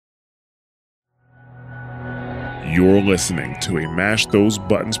You're listening to a Mash Those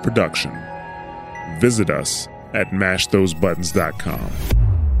Buttons production. Visit us at mashthosebuttons.com.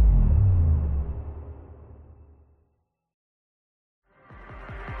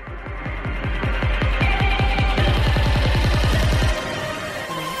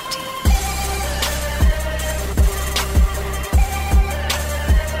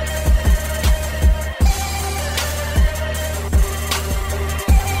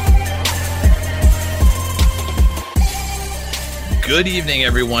 Good evening,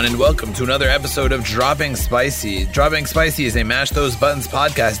 everyone, and welcome to another episode of Dropping Spicy. Dropping Spicy is a Mash Those Buttons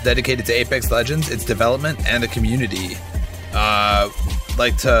podcast dedicated to Apex Legends, its development, and the community.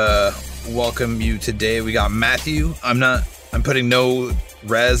 Like to welcome you today. We got Matthew. I'm putting no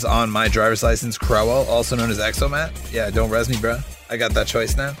res on my driver's license. Crowell, also known as Exomat. Yeah, don't res me, bro. I got that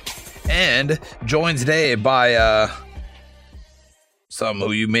choice now. And joined today by some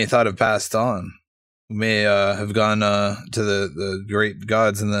who you may thought have passed on. May have gone to the great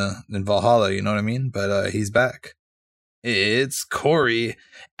gods in Valhalla, you know what I mean? But he's back. It's Corey.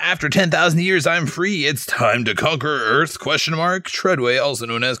 After 10,000 years, I'm free. It's time to conquer Earth, ? Treadway, also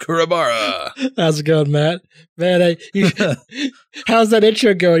known as Kurabara. How's it going, Matt? Man, how's that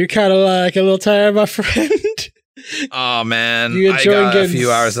intro going? You're kind of like a little tired, my friend? Oh, man. I got a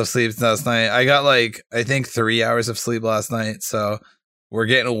few hours of sleep last night. I got I think 3 hours of sleep last night, so... We're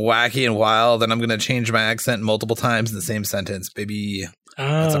getting wacky and wild, and I'm going to change my accent multiple times in the same sentence, baby.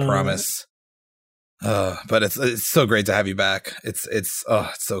 That's a promise. But it's so great to have you back. It's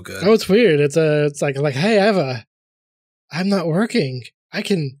so good. Oh, it's weird. It's like, hey, I'm not working. I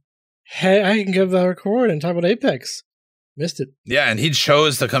can give the record and talk about Apex. Missed it. Yeah, and he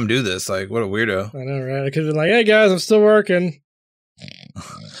chose to come do this. Like, what a weirdo. I know, right? I could have been like, hey guys, I'm still working.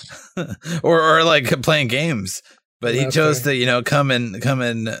 or like playing games. But he chose to, come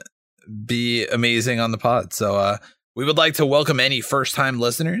and be amazing on the pod. So we would like to welcome any first-time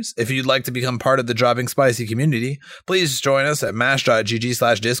listeners. If you'd like to become part of the Dropping Spicy community, please join us at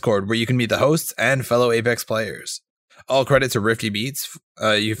mash.gg/discord, where you can meet the hosts and fellow Apex players. All credit to Rifty Beats.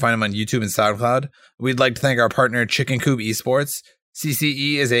 You can find them on YouTube and SoundCloud. We'd like to thank our partner, Chicken Coop Esports.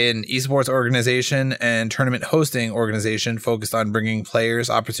 CCE is an esports organization and tournament hosting organization focused on bringing players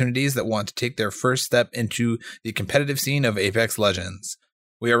opportunities that want to take their first step into the competitive scene of Apex Legends.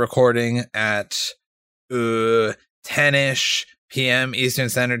 We are recording at 10-ish p.m. Eastern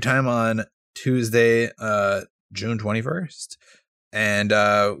Standard Time on Tuesday, June 21st.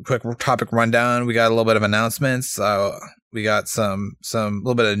 And quick topic rundown. We got a little bit of announcements. We got some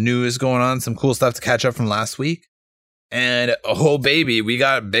little bit of news going on, some cool stuff to catch up from last week. And oh baby, we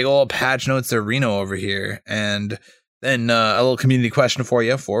got big old patch notes to Reno over here, and then a little community question for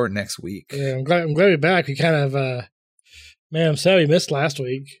you for next week. Yeah, I'm glad you're back. We kind of, man, I'm sorry we missed last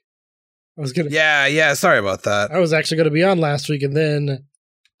week. Yeah. Sorry about that. I was actually going to be on last week, and then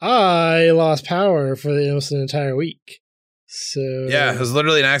I lost power for almost an entire week. So yeah, it was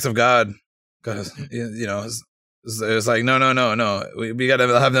literally an act of God, because it was like, no. We got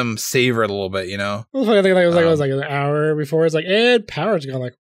to have them savor it a little bit, I think it was like an hour before. It's like, and power's gone.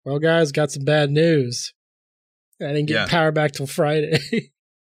 Like, well, guys, got some bad news. I didn't get power back till Friday.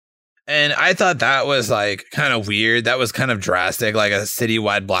 And I thought that was kind of weird. That was kind of drastic, like a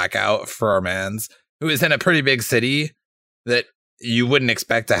citywide blackout for our mans, who is in a pretty big city that you wouldn't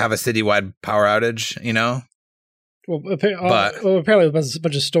expect to have a citywide power outage, Well, apparently it was a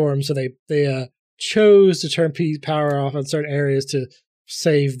bunch of storms, so they chose to turn power off in certain areas to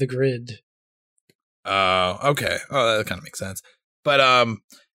save the grid. Okay. Oh, that kind of makes sense. But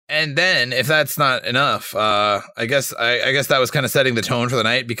and then if that's not enough, I guess that was kind of setting the tone for the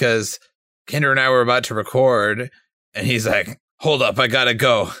night, because Kinder and I were about to record, and he's like, "Hold up, I gotta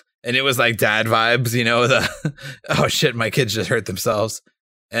go." And it was like dad vibes, oh shit, my kids just hurt themselves,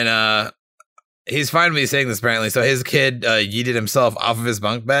 and he's fine with me saying this apparently. So his kid yeeted himself off of his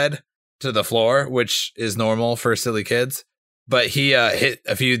bunk bed to the floor, which is normal for silly kids, but he hit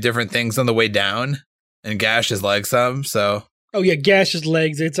a few different things on the way down and gashed his leg some. So gashed his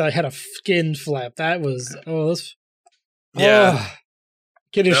legs. I had a skin flap. That was Kid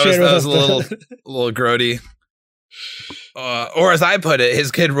that was a little grody. Or as I put it,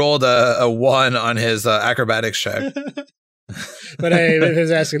 his kid rolled a 1 on his acrobatics check. But hey, if he's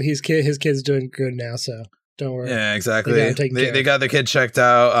asking, his kid's doing good now, so don't worry. Yeah, exactly. They got the kid checked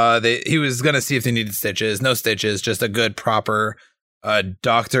out. He was gonna see if they needed stitches. No stitches, just a good proper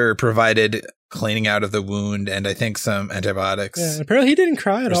doctor provided cleaning out of the wound, and I think some antibiotics. Yeah, apparently he didn't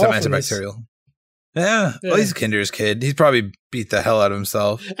cry at all. Some antibacterial. Yeah. Well, he's a Kinder's kid. He's probably beat the hell out of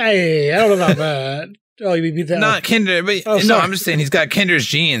himself. Hey, I don't know about that. Oh, you beat that? Not Kinder, but no, I'm just saying he's got Kinder's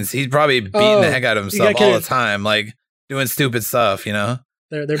genes. He's probably beating the heck out of himself all the time, like doing stupid stuff. You know,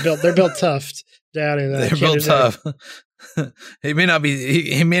 they're built tough down in that. They're built tough. He may not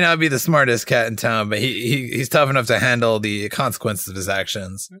be the smartest cat in town, but he's tough enough to handle the consequences of his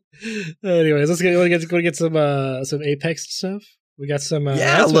actions. Anyways, let's get some Apex stuff. We got some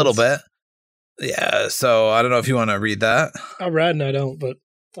a little bit. Yeah, so I don't know if you want to read that. I'll read and I don't, but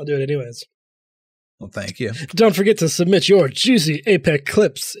I'll do it anyways. Well, thank you. Don't forget to submit your juicy Apex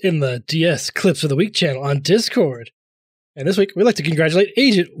clips in the DS Clips of the Week channel on Discord. And this week, we'd like to congratulate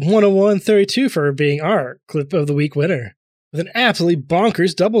Agent 10132 for being our Clip of the Week winner with an absolutely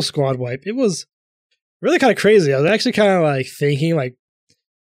bonkers double squad wipe. It was really kind of crazy. I was actually kind of like thinking, like,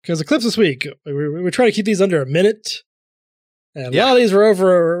 because the clips this week, we're trying to keep these under a minute. And a lot of these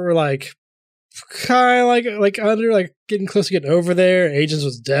were like, kind of like under, like getting close to getting over there. Agents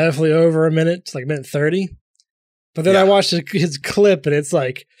was definitely over a minute, like a minute 30. But then I watched his clip and it's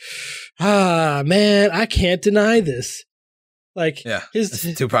like, man, I can't deny this. Like,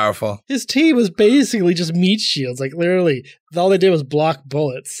 it's too powerful. His team was basically just meat shields. Like, literally, all they did was block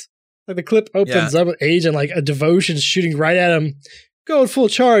bullets. Like, the clip opens up with Agent, like, a devotion shooting right at him, going full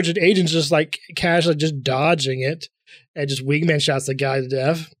charge, and Agent's just, like, casually just dodging it, and just wingman shots the guy to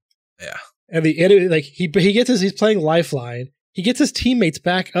death. Yeah. And the enemy, like, he gets he's playing Lifeline. He gets his teammates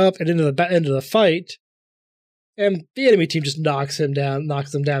back up and into the fight, and the enemy team just knocks them down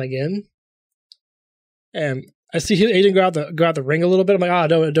again. And I see his Agent go out the ring a little bit. I'm like,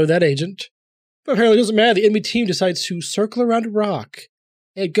 don't that Agent. But apparently it doesn't matter. The enemy team decides to circle around a rock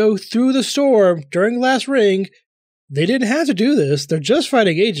and go through the storm during the last ring. They didn't have to do this. They're just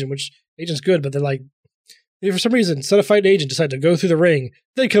fighting Agent, which Agent's good, but they're like, for some reason, instead of fighting Agent, decide to go through the ring.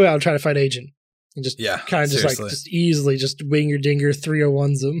 They come out and try to fight Agent. And just kind of just easily just wing your dinger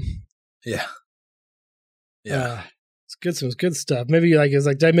 301s them. Yeah. Yeah. It's good. Some good stuff. Maybe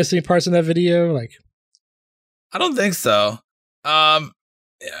did I miss any parts in that video? Like, I don't think so.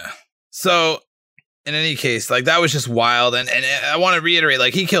 Yeah. So in any case, like that was just wild. And I want to reiterate,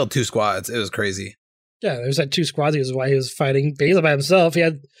 like he killed 2 squads. It was crazy. Yeah, there was like 2 squads. He was fighting basically by himself. He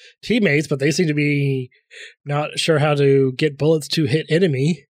had teammates, but they seemed to be not sure how to get bullets to hit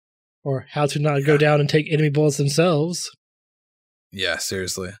enemy or how to not go down and take enemy bullets themselves. Yeah,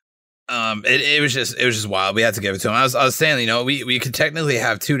 seriously. It was just wild. We had to give it to him. I was saying, you know, we could technically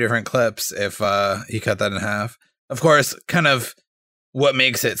have 2 different clips if he cut that in half. Of course, kind of what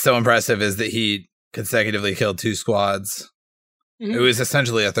makes it so impressive is that he consecutively killed 2 squads. Mm-hmm. It was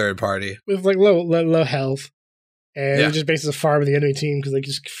essentially a third party with like low health, and he just basically farming the enemy team because they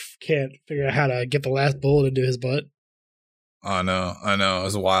just can't figure out how to get the last bullet into his butt. I know, it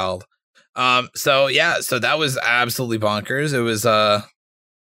was wild. So that was absolutely bonkers. It was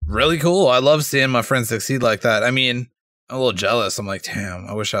really cool. I love seeing my friends succeed like that. I mean, I'm a little jealous. I'm like, damn,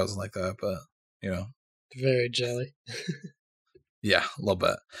 I wish I was like that, but you know, very jelly. Yeah, a little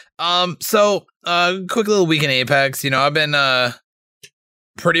bit. So quick little week in Apex. You know, I've been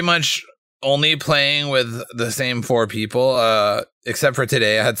pretty much only playing with the same 4 people, except for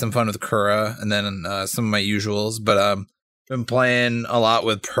today. I had some fun with Kura and then some of my usuals, but been playing a lot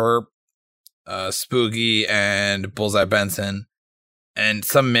with Perp, Spooky, and Bullseye Benson, and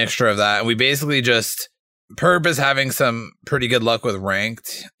some mixture of that. And we basically just Perp is having some pretty good luck with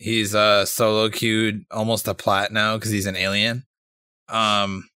ranked. He's solo queued almost to plat now because he's an alien. I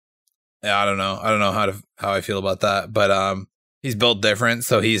don't know how I feel about that, but he's built different,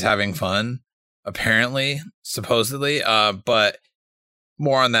 so he's having fun, apparently, supposedly. But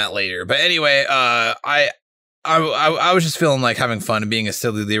more on that later. But anyway, I was just feeling like having fun and being a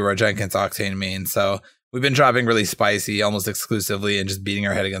silly Leroy Jenkins Octane main. So we've been dropping really spicy almost exclusively and just beating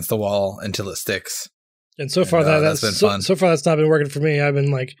our head against the wall until it sticks. And so far that's been fun. So far that's not been working for me. I've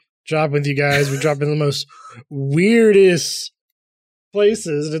been like dropping with you guys. We're dropping the most weirdest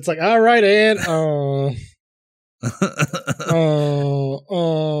places, and it's like, all right, and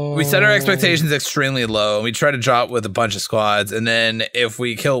we set our expectations extremely low, and we try to drop with a bunch of squads, and then if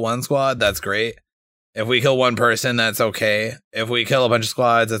we kill one squad, that's great. If we kill one person, that's okay. If we kill a bunch of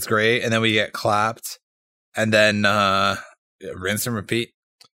squads, that's great, and then we get clapped, and then rinse and repeat.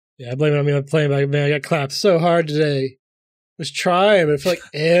 Yeah, I blame it on me. I'm playing back, man. I got clapped so hard today. I was trying, but I feel like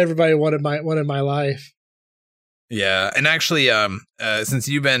everybody wanted my life. Yeah, and actually, since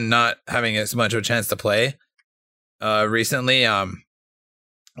you've been not having as much of a chance to play recently, I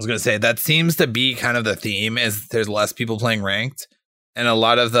was going to say that seems to be kind of the theme is there's less people playing ranked, and a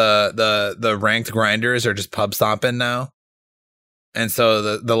lot of the ranked grinders are just pub stomping now, and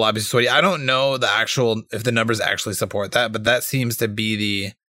so the lobbies are sweaty. I don't know if the numbers actually support that, but that seems to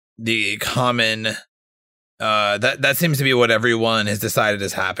be the common That seems to be what everyone has decided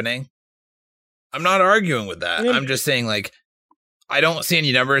is happening. I'm not arguing with that. Yeah. I'm just saying, like, I don't see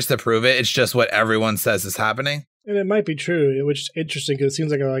any numbers to prove it. It's just what everyone says is happening. And it might be true, which is interesting because it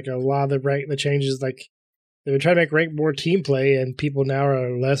seems like a lot of the changes, like they would try to make rank more team play, and people now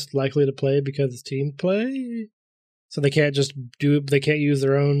are less likely to play because it's team play. So they can't just they can't use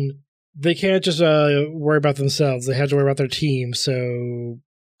their own. They can't just worry about themselves. They have to worry about their team. So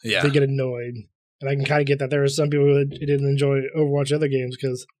they get annoyed. And I can kind of get that. There are some people who didn't enjoy Overwatch other games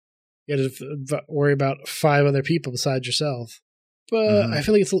because you had to worry about 5 other people besides yourself. But I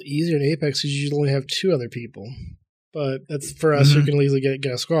feel like it's a little easier in Apex because you only have 2 other people. But that's for us who can easily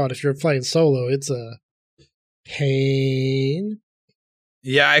get a squad. If you're playing solo, it's a pain.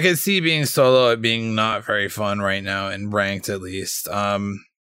 Yeah, I could see being solo it being not very fun right now, and ranked at least.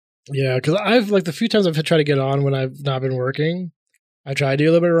 Yeah, because I've, like, the few times I've tried to get on when I've not been working, I try to do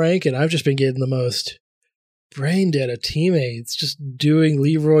a little bit of rank, and I've just been getting the most brain dead of teammates, just doing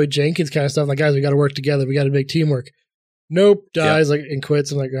Leroy Jenkins kind of stuff. Like, guys, we got to work together. We got to make teamwork. Nope, dies and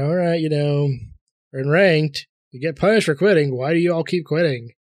quits. I'm like, all right, we're in ranked. You get punished for quitting. Why do you all keep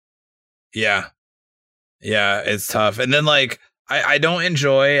quitting? Yeah, it's tough. And then, like, I don't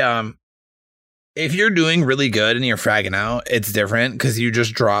enjoy if you're doing really good and you're fragging out, it's different because you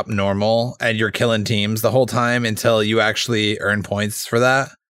just drop normal and you're killing teams the whole time until you actually earn points for that.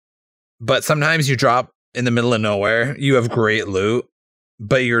 But sometimes you drop in the middle of nowhere. You have great loot,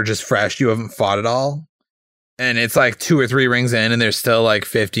 but you're just fresh. You haven't fought at all. And it's like 2 or 3 rings in and there's still like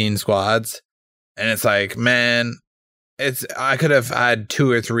 15 squads. And it's like, man, I could have had 2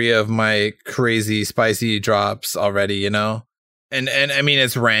 or 3 of my crazy spicy drops already, And I mean,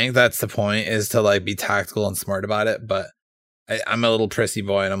 it's ranked. That's the point, is to like be tactical and smart about it. But I'm a little prissy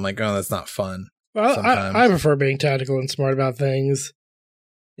boy and I'm like, oh, that's not fun. Well, I prefer being tactical and smart about things.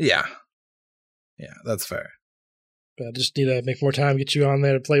 Yeah, that's fair. But I just need to make more time, get you on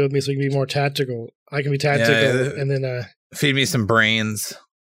there to play with me so you can be more tactical. I can be tactical and then feed me some brains.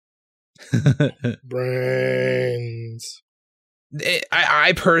 Brains.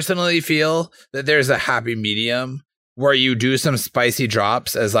 I personally feel that there's a happy medium where you do some spicy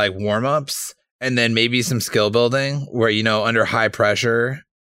drops as like warm-ups and then maybe some skill building where, under high pressure,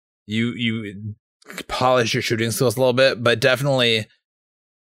 you polish your shooting skills a little bit, but definitely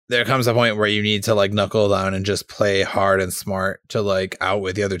there comes a point where you need to like knuckle down and just play hard and smart to like out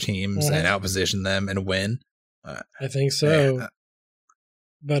with the other teams and outposition them and win. I think so. Man,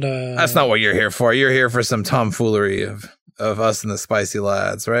 but that's not what you're here for. You're here for some tomfoolery of us and the spicy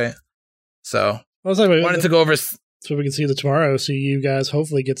lads, right? So I was like, wanted to go over so we can see tomorrow. See you guys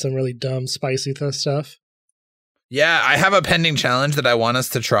hopefully get some really dumb spicy stuff. Yeah, I have a pending challenge that I want us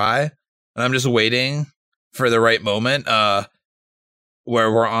to try, and I'm just waiting for the right moment.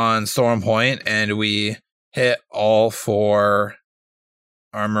 Where we're on Storm Point and we hit all 4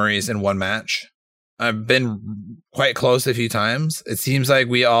 armories in one match. I've been quite close a few times. It seems like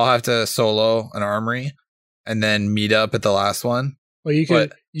we all have to solo an armory and then meet up at the last one. Well, you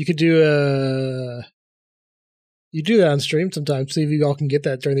could do you do that on stream sometimes. See if you all can get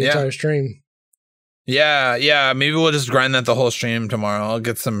that during the entire stream. Yeah. Maybe we'll just grind that the whole stream tomorrow. I'll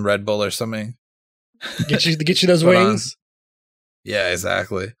get some Red Bull or something. Get you those wings. Yeah,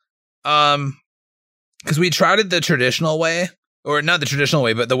 exactly. Because we tried it the traditional way, or not the traditional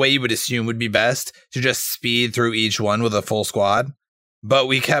way, but the way you would assume would be best to just speed through each one with a full squad. But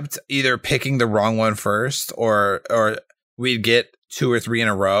we kept either picking the wrong one first, or we'd get 2 or 3 in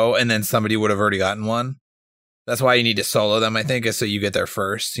a row, and then somebody would have already gotten one. That's why you need to solo them, I think, is so you get there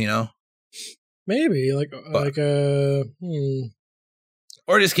first, Maybe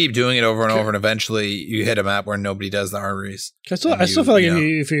or just keep doing it over and over, and eventually you hit a map where nobody does the armories. I still feel like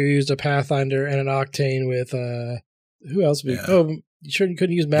if you used a Pathfinder and an Octane with who else? You sure you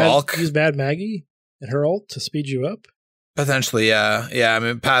couldn't use Valk? Use Mad Maggie and her ult to speed you up? Potentially, yeah. I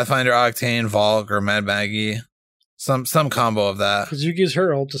mean, Pathfinder, Octane, Valk, or Mad Maggie, some combo of that. Because you use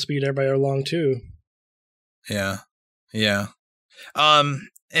her ult to speed everybody along too. Yeah. In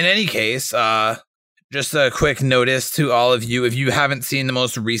any case, just a quick notice to all of you. If you haven't seen the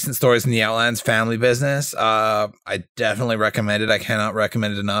most recent stories in the Outlands family business, I definitely recommend it. I cannot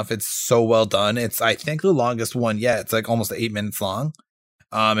recommend it enough. It's so well done. It's, I think, the longest one yet. It's like almost 8 minutes long.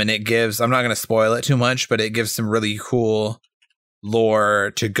 And it gives, I'm not going to spoil it too much, but it gives some really cool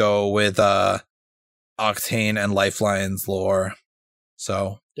lore to go with Octane and Lifeline's lore.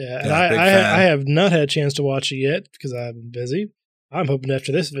 So, and I have not had a chance to watch it yet because I've been busy. I'm hoping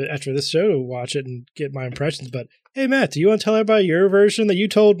after this show to watch it and get my impressions. But hey, Matt, do you want to tell everybody your version that you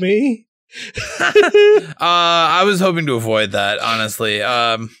told me? I was hoping to avoid that, honestly.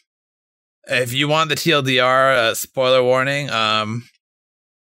 If you want the TLDR, spoiler warning, maskless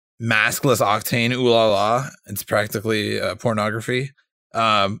Octane, ooh la la. It's practically pornography.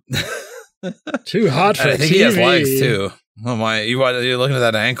 Too hot for I think TV. he has legs too. Oh my! You're looking at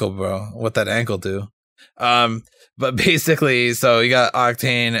that ankle, bro. What that ankle do? But basically, so you got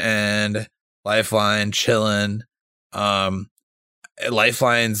Octane and Lifeline chilling.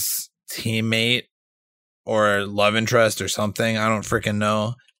 Lifeline's teammate or love interest or something, I don't freaking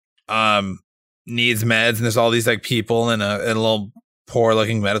know, needs meds, and there's all these like people in a little poor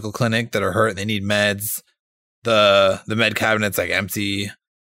looking medical clinic that are hurt and they need meds. The med cabinet's like empty.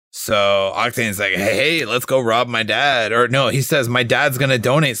 So Octane's like, hey, let's go rob my dad. Or no, he says, my dad's gonna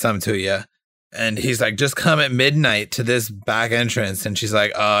donate some to you. And he's like, just come at midnight to this back entrance. And she's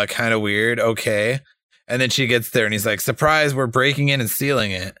like, kind of weird. Okay. And then she gets there and he's like, surprise, we're breaking in and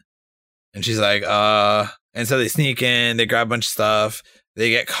stealing it. And she's like, and so they sneak in, they grab a bunch of stuff, they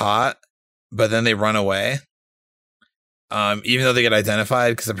get caught, but then they run away. Even though they get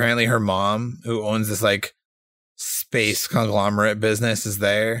identified, because apparently her mom, who owns this like space conglomerate business, is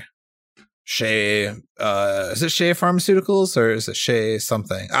there. Shea, is it Shea Pharmaceuticals or is it Shea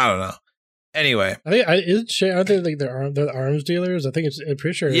something? I don't know. Anyway, I think is Shea. Aren't they like they're arms dealers? I think I'm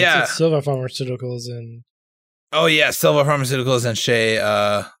pretty sure. Yeah, it's Silva Pharmaceuticals and. Oh yeah, Silva Pharmaceuticals and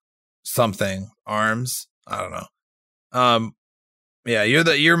Shea something arms. I don't know. Yeah,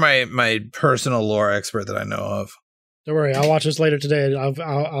 you're my personal lore expert that I know of. Don't worry, I'll watch this later today. I'll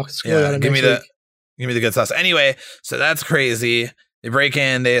scroll down. Give me the good sauce. Anyway, so that's crazy. They break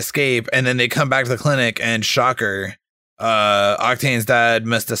in, they escape, and then they come back to the clinic. And shocker, Octane's dad,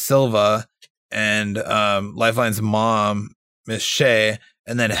 Mr. Silva, and Lifeline's mom, Miss Shea,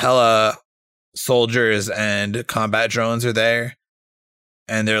 and then hella soldiers and combat drones are there.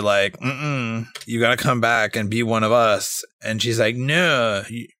 And they're like, you gotta come back and be one of us. And she's like, no,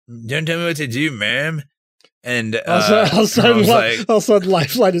 don't tell me what to do, ma'am. And all of a sudden,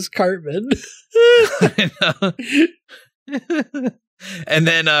 Lifeline is Cartman. I know. And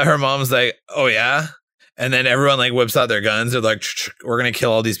then her mom's like, oh yeah. And then everyone like whips out their guns. They're like, we're gonna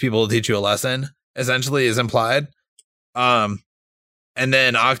kill all these people to teach you a lesson, essentially is implied. And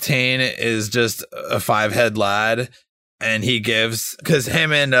then Octane is just a 5-head lad, and he gives, because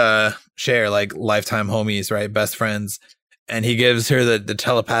him and Shay are like lifetime homies, right? Best friends. And he gives her the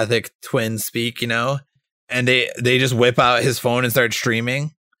telepathic twin speak, you know? And they just whip out his phone and start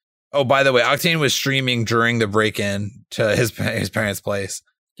streaming. Oh, by the way, Octane was streaming during the break-in to his parents' place.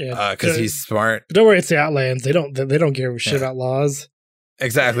 Yeah, because he's smart. Don't worry, it's the Outlands. They don't give a shit about laws.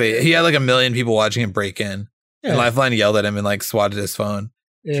 Exactly. He had like 1 million people watching him break in. Yeah. And Lifeline yelled at him and like swatted his phone,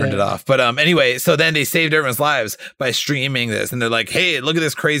 turned it off. But anyway, so then they saved everyone's lives by streaming this, and they're like, "Hey, look at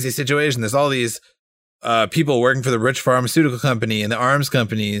this crazy situation. There's all these people working for the rich pharmaceutical company and the arms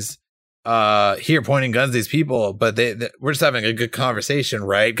companies." Here pointing guns at these people, but we're just having a good conversation,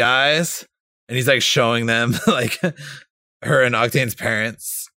 right, guys? And he's like showing them like her and Octane's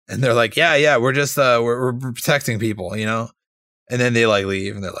parents, and they're like, yeah, we're just we're protecting people, you know. And then they like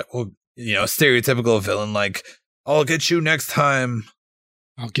leave, and they're like, well, you know, stereotypical villain, like, I'll get you next time.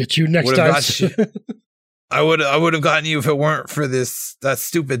 I'll get you next time. I would have gotten you if it weren't for that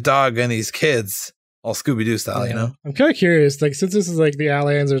stupid dog and these kids. All Scooby-Doo style, you know? I'm kind of curious, like, since this is like the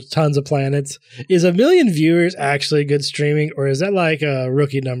Outlands, there's tons of planets, is 1 million viewers actually good streaming, or is that like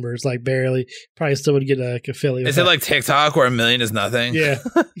rookie numbers, like barely? Probably still would get like affiliate. Is it like TikTok where 1 million is nothing? Yeah.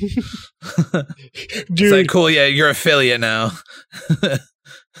 Dude. It's like, cool, yeah, you're affiliate now.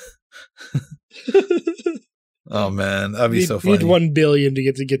 Oh man, that'd be so funny. Need 1 billion to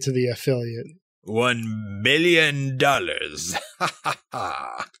get to the affiliate. $1 billion.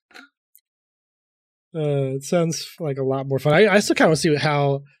 It sounds like a lot more fun. I still kind of see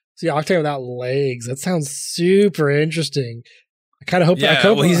Octane without legs. That sounds super interesting. I kind of hope. Yeah,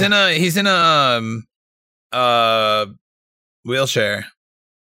 well, he's in a wheelchair.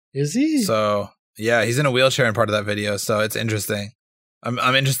 Is he? So yeah, he's in a wheelchair in part of that video. So it's interesting.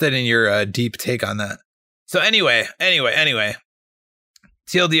 I'm interested in your deep take on that. So anyway, TLDR,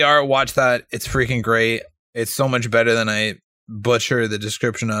 watch that. It's freaking great. It's so much better than I butcher the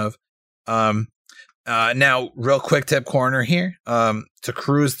description of. Now, real quick tip corner here. To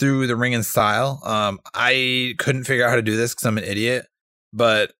cruise through the ring in style. I couldn't figure out how to do this because I'm an idiot,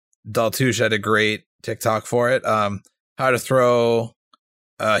 but Daltouche had a great TikTok for it. How to throw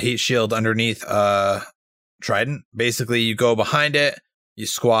a heat shield underneath trident. Basically, you go behind it, you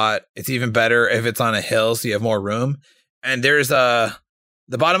squat. It's even better if it's on a hill, so you have more room. And there's the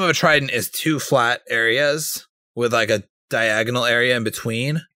bottom of a trident is 2 flat areas with like a diagonal area in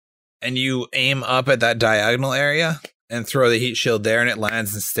between. And you aim up at that diagonal area and throw the heat shield there, and it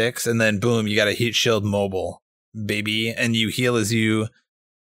lands and sticks, and then boom, you got a heat shield mobile, baby, and you heal as you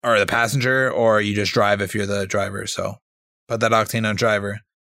are the passenger, or you just drive if you're the driver. So put that octane on driver,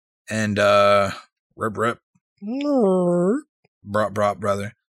 and rip,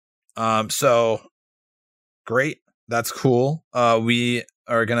 brother. So great, that's cool. We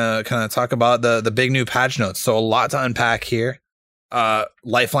are gonna kind of talk about the big new patch notes. So a lot to unpack here.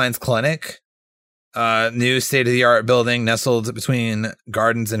 Lifeline's clinic. New state-of-the-art building nestled between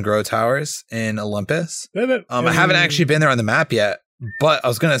gardens and grow towers in Olympus. I haven't actually been there on the map yet, but I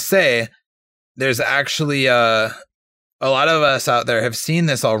was gonna say there's actually a lot of us out there have seen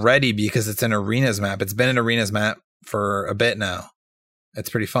this already because it's an arenas map. It's been an arenas map for a bit now. It's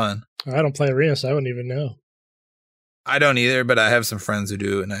pretty fun. I don't play arenas, so I wouldn't even know. I don't either, but I have some friends who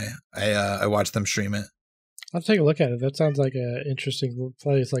do, and I watch them stream it. I'll take a look at it. That sounds like an interesting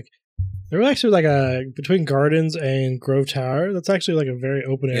place. Like, there was actually like between gardens and Grove Tower. That's actually like a very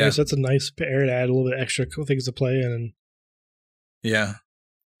open area. Yeah. So that's a nice area to add a little bit extra cool things to play in. And yeah,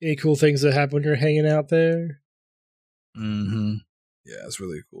 any cool things that happen when you're hanging out there. Mm-hmm. Yeah, it's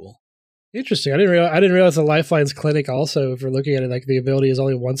really cool. Interesting. I didn't realize the Lifeline's clinic also. If we're looking at it, like the ability is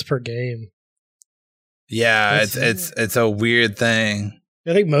only once per game. Yeah, it's a weird thing.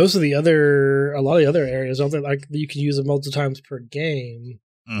 I think a lot of the other areas, don't think like you can use it multiple times per game.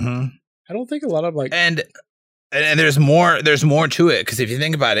 Mm-hmm. I don't think a lot of like and there's more to it, because if you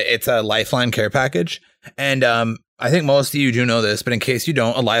think about it, it's a Lifeline care package, and I think most of you do know this, but in case you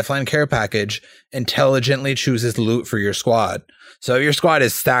don't, a Lifeline care package intelligently chooses loot for your squad. So if your squad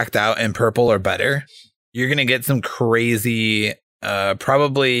is stacked out in purple or better, you're gonna get some crazy,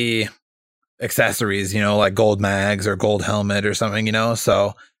 probably accessories, like gold mags or gold helmet or something,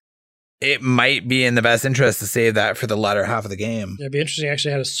 so it might be in the best interest to save that for the latter half of the game. Yeah, it'd be interesting.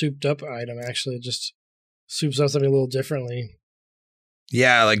 Actually, had a souped up item. Actually, just soups up something a little differently.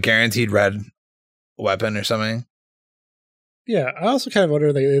 Yeah, like guaranteed red weapon or something. Yeah, I also kind of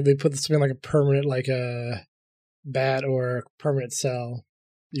wonder they put something like a permanent, like a bat or a permanent cell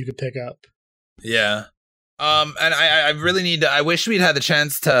you could pick up. Yeah, and I really need to. I wish we'd had the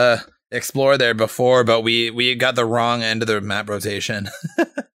chance to explore there before, but we got the wrong end of the map rotation.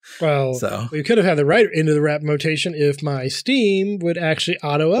 Well, so we could have had the right end of the map rotation if my Steam would actually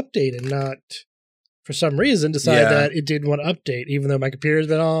auto update and not, for some reason, decide that it didn't want to update, even though my computer's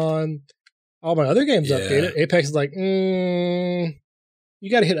been on. All my other games updated. Apex is like, you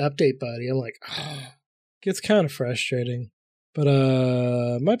got to hit update, buddy. I'm like, gets kind of frustrating, but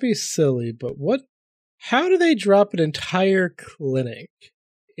might be silly. But how do they drop an entire clinic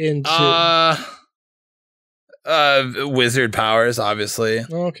into wizard powers? Obviously.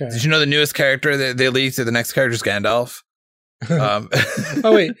 Okay. Did you know the newest character they leaked to the next character is Gandalf?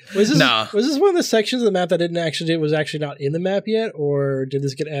 Oh wait, was this one of the sections of the map that was actually not in the map yet, or did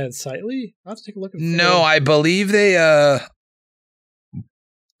this get added slightly? I'll have to take a look. No, I believe they.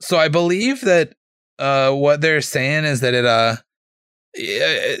 So I believe that what they're saying is that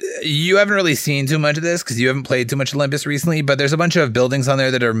you haven't really seen too much of this because you haven't played too much Olympus recently, but there's a bunch of buildings on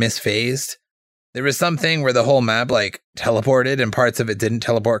there that are misphased. There was something where the whole map like teleported and parts of it didn't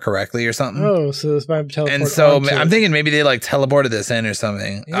teleport correctly or something. Oh, so this might teleport. And so I'm thinking maybe they like teleported this in or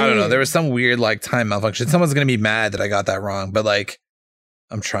something. Yeah. I don't know. There was some weird like time malfunction. Someone's going to be mad that I got that wrong, but like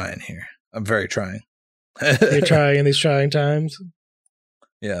I'm trying here. I'm very trying. You're trying in these trying times.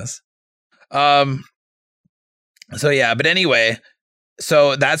 Yes. So yeah, but anyway,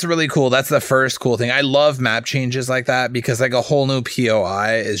 so that's really cool. That's the first cool thing. I love map changes like that because like a whole new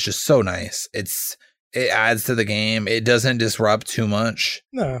POI is just so nice. It adds to the game. It doesn't disrupt too much.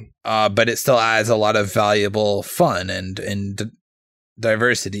 No. But it still adds a lot of valuable fun and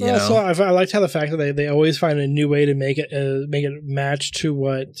diversity. Well, so I liked how the fact that they always find a new way to make it match to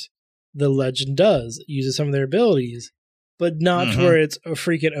what the legend does. It uses some of their abilities, but not to where it's a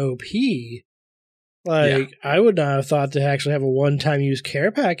freaking OP. Like, I would not have thought to actually have a one-time use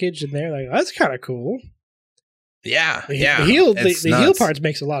care package in there. Like, that's kind of cool. Yeah, The heal parts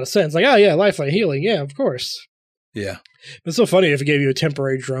makes a lot of sense. Like, oh yeah, lifeline healing. Yeah, of course. Yeah. It's so funny if it gave you a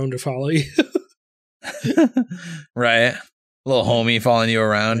temporary drone to follow you. Right. A little homie following you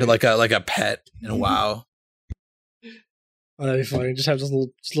around like a pet. And wow. Oh, that'd be funny. Just have this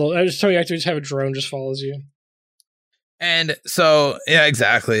little I just tell you actually just have a drone just follows you. And so, yeah,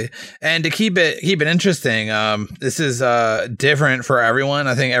 exactly. And to keep it interesting, this is different for everyone.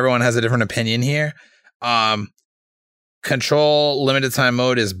 I think everyone has a different opinion here. Control limited time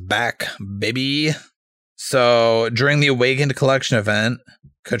mode is back, baby. So during the Awakened Collection event,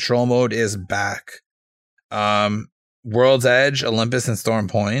 control mode is back. World's Edge, Olympus, and Storm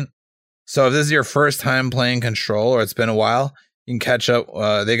Point. So if this is your first time playing Control or it's been a while, you can catch up.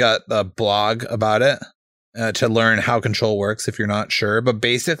 They got a blog about it to learn how Control works if you're not sure. But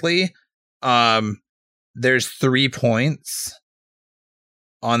basically, there's 3 points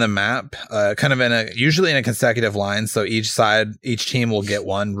on the map, kind of usually in a consecutive line. So each team will get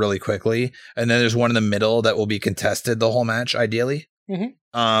one really quickly. And then there's one in the middle that will be contested the whole match, ideally.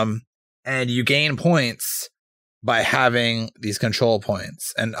 Mm-hmm. And you gain points by having these control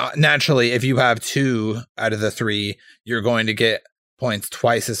points. And naturally, if you have 2 out of the 3, you're going to get points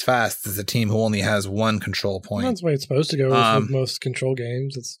twice as fast as a team who only has 1 control point. That's the way it's supposed to go with most control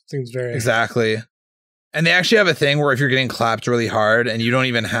games. It seems very... Exactly. And they actually have a thing where if you're getting clapped really hard and you don't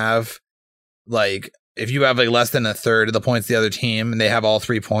even have, like, if you have like less than a third of the points of the other team and they have all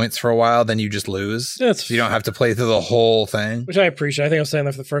 3 points for a while, then you just lose. So you don't have to play through the whole thing. Which I appreciate. I think I was saying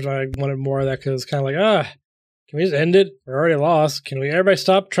that for the first time. I wanted more of that because it's kind of like, can we just end it? We're already lost. Can we everybody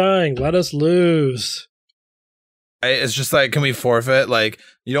stop trying? Let us lose. It's just like, can we forfeit? Like,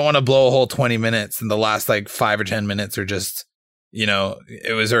 you don't want to blow a whole 20 minutes and the last like 5 or 10 minutes are just,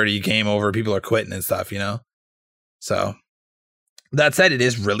 it was already game over. People are quitting and stuff, So that said, it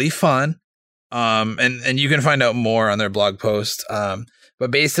is really fun. And you can find out more on their blog post.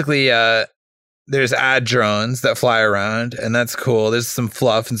 But basically, there's ad drones that fly around and that's cool. There's some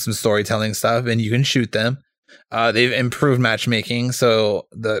fluff and some storytelling stuff and you can shoot them. They've improved matchmaking, so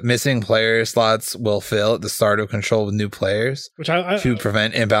the missing player slots will fill at the start of Control with new players, which to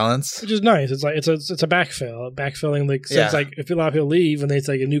prevent imbalance. Which is nice. It's like it's a backfill, backfilling. Like so it's like if a lot of people leave and they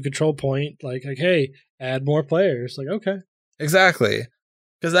take a new control point, like hey, add more players. Like okay, exactly,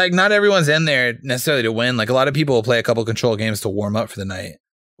 because like not everyone's in there necessarily to win. Like a lot of people will play a couple Control games to warm up for the night,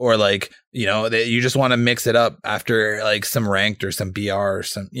 or like you just want to mix it up after like some ranked or some BR or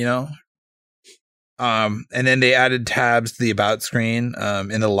some And then they added tabs to the about screen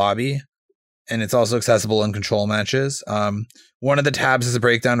in the lobby, and it's also accessible in Control matches. One of the tabs is a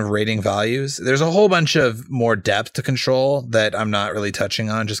breakdown of rating values. There's a whole bunch of more depth to Control that I'm not really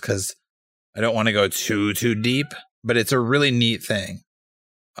touching on just because I don't want to go too deep, but it's a really neat thing.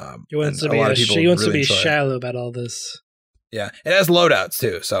 He wants to be shallow about all this. Yeah, it has loadouts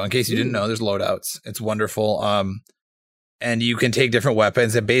too. So in case you didn't know, there's loadouts. It's wonderful. And you can take different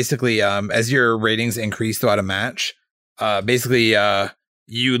weapons. And basically, as your ratings increase throughout a match,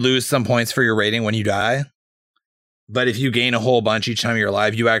 you lose some points for your rating when you die. But if you gain a whole bunch each time you're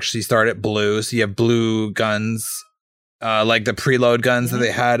alive, you actually start at blue. So you have blue guns, like the preload guns that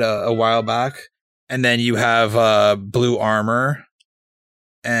they had a while back. And then you have blue armor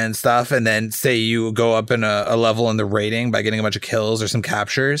and stuff. And then say you go up in a level in the rating by getting a bunch of kills or some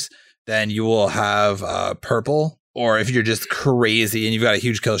captures, then you will have purple. Or if you're just crazy and you've got a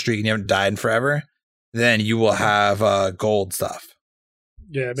huge kill streak and you haven't died in forever, then you will have gold stuff.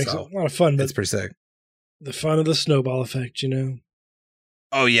 Yeah, it makes it a lot of fun. It's pretty sick. The fun of the snowball effect,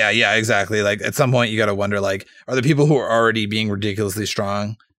 Oh, yeah, exactly. Like at some point you got to wonder, like, are the people who are already being ridiculously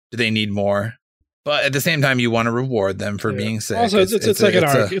strong, do they need more? But at the same time, you want to reward them for being sick. Also,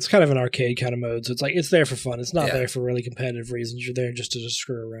 it's kind of an arcade kind of mode. So it's like, it's there for fun. It's not there for really competitive reasons. You're there just to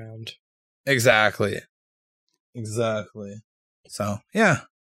screw around. Exactly. So yeah.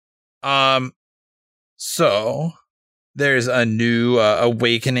 So there's a new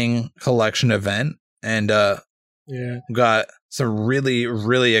Awakening collection event, and got some really,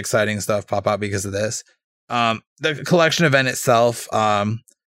 really exciting stuff pop up because of this. The collection event itself,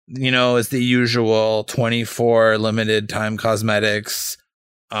 is the usual 24 limited time cosmetics.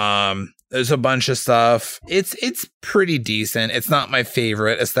 There's a bunch of stuff. It's pretty decent. It's not my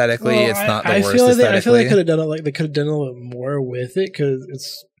favorite aesthetically. It's not the worst aesthetically. I feel like they could have done it. They could have done a little bit more with it because it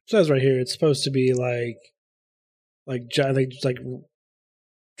says right here it's supposed to be like giant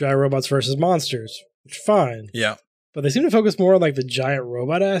robots versus monsters, which is fine. Yeah, but they seem to focus more on like the giant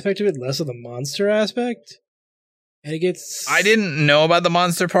robot aspect of it, less of the monster aspect. And it gets. I didn't know about the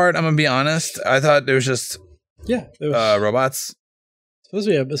monster part. I'm gonna be honest. I thought there was just robots. It's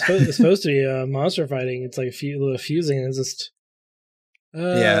supposed to be monster fighting. It's like a little fusing. It's just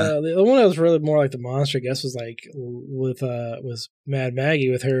the one that was really more like the monster, I guess, was like with Mad Maggie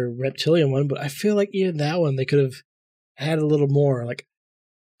with her reptilian one. But I feel like even that one they could have had a little more. Like,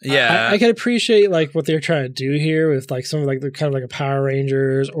 I can appreciate like what they're trying to do here with like some of like the kind of like a Power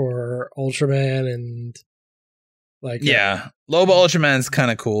Rangers or Ultraman and like Lobo Ultraman's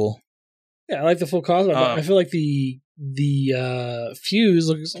kind of cool. Yeah, I like the full cosmos. But I feel like the fuse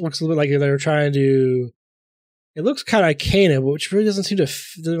looks a little bit like they're trying to. It looks kind of Kano, which really doesn't seem to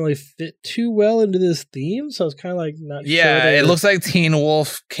doesn't really fit too well into this theme. So it's kind of like not. Yeah, it looks like Teen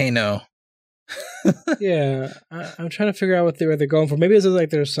Wolf Kano. Yeah, I'm trying to figure out what they're going for. Maybe it's like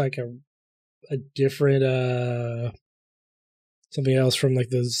there's like a a different something else from like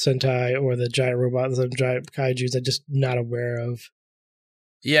the Sentai or the giant robot, the giant kaijus I'm just not aware of.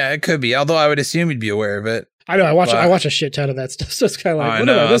 Yeah, it could be. Although I would assume you'd be aware of it. I know. I watch a shit ton of that stuff, so it's kind of like, I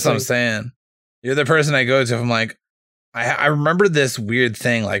know. That's what I'm saying. You're the person I go to. I'm like, I remember this weird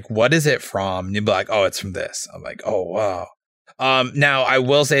thing. Like, what is it from? And you'd be like, oh, it's from this. I'm like, oh wow. Now I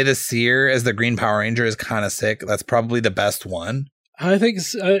will say the Seer as the Green Power Ranger is kind of sick. That's probably the best one. I think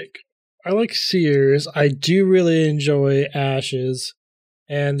I like Sears. I do really enjoy Ashes.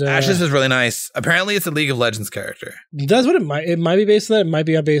 And Ashes is really nice. Apparently, it's a League of Legends character. That's what it might be based on. That. It might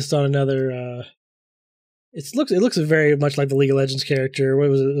be based on another. It looks very much like the League of Legends character. What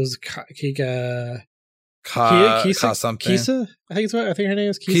was it? It was Kisa something. Kisa, I think her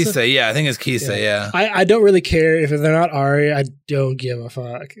name is Kisa. Kisa, yeah, I think it's Kisa. Yeah. I don't really care if they're not Ari. I don't give a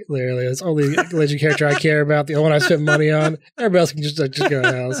fuck. Literally, it's only legend character I care about. The only one I spent money on. Everybody else can just go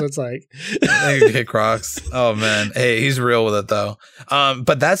now. So it's like, I can kick rocks. Oh man, hey, he's real with it though.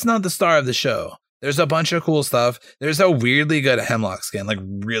 But that's not the star of the show. There's a bunch of cool stuff. There's a weirdly good Hemlock skin, like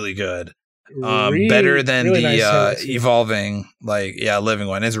really good. Better than really the nice evolving, living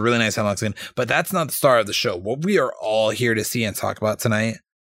one. It's a really nice Hemlock skin, but that's not the star of the show. What we are all here to see and talk about tonight,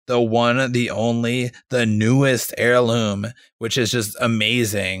 the one, the only, the newest Heirloom, which is just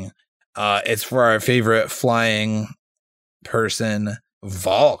amazing. It's for our favorite flying person,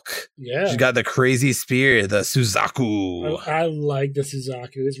 Valk. Yeah, she's got the crazy spear, the Suzaku. I like the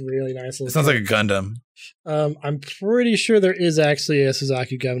Suzaku. It's really nice. It sounds like a Gundam. I'm pretty sure there is actually a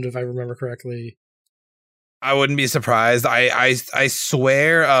Suzaku Gundam, if I remember correctly. I wouldn't be surprised. I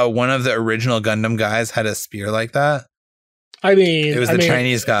swear one of the original Gundam guys had a spear like that. I mean, it was the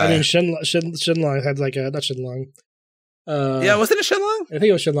Chinese guy. I mean, Shenlong had like not Shenlong. Yeah, wasn't it Shenlong? I think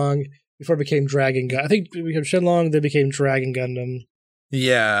it was Shenlong before it became Dragon Gundam. I think it became Shenlong, then became Dragon Gundam.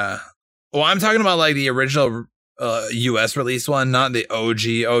 Yeah. Well, I'm talking about like the original US release one, not the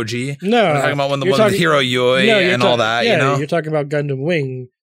OG. No, I'm talking about one with Hero Yui and all that. Yeah, you know, you're talking about Gundam Wing.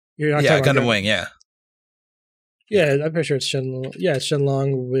 You're not talking about Gundam Wing. Yeah. Yeah, I'm pretty sure it's Shenlong. Yeah, it's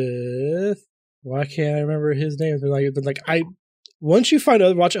Shenlong with. Why can't I remember his name? Once you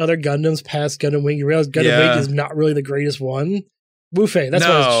watch other Gundams past Gundam Wing, you realize Gundam Wing is not really the greatest one. Wu Fei, that's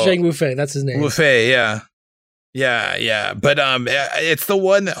what it's Shang Wu Fei. That's his name. Wu Fei, yeah. But it's the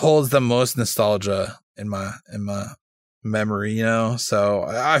one that holds the most nostalgia in my memory, you know. So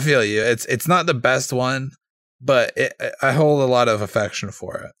I feel you. It's not the best one, but I hold a lot of affection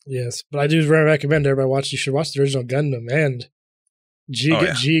for it. Yes, but I do recommend everybody you should watch the original Gundam and G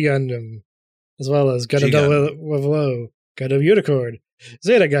Gundam, as well as Gundam Double Gundam Unicorn,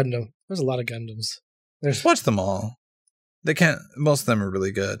 Zeta Gundam. There's a lot of Gundams. Just watch them all. They can't. Most of them are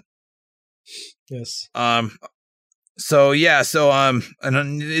really good. Yes. So and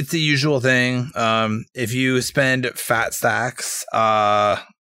it's the usual thing. If you spend fat stacks,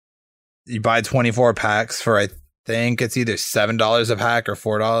 you buy 24 packs for, I think it's either $7 a pack or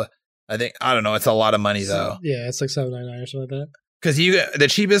 $4. I don't know. It's a lot of money though. Yeah, it's like $7.99 or something like that. Because the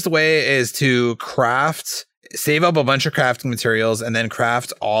cheapest way is to save up a bunch of crafting materials and then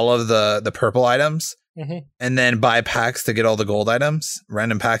craft all of the purple items. Mm-hmm. And then buy packs to get all the gold items,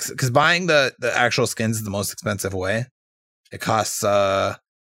 random packs. Because buying the actual skins is the most expensive way. It costs $18,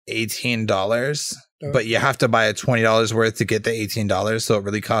 but you have to buy a $20 worth to get the $18. So it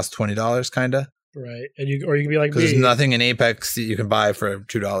really costs $20, kind of. Right, and you can be like, there's nothing in Apex that you can buy for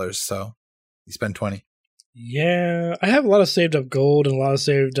 $2, so you spend $20. Yeah, I have a lot of saved up gold and a lot of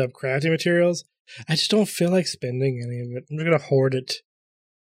saved up crafting materials. I just don't feel like spending any of it. I'm just gonna hoard it.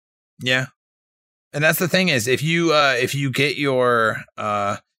 Yeah. And that's the thing is, if you get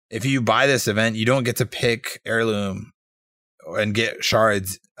if you buy this event, you don't get to pick Heirloom and get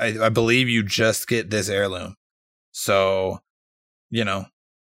shards. I believe you just get this Heirloom. So,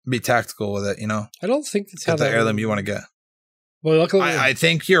 be tactical with it, I don't think that's how the Heirloom you want to get. Well, luckily, I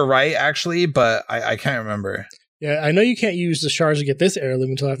think you're right, actually, but I can't remember. Yeah, I know you can't use the shards to get this Heirloom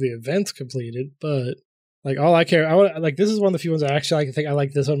until after the event's completed, but all I care, this is one of the few ones I actually think I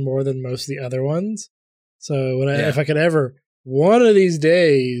like this one more than most of the other ones. So if I could ever one of these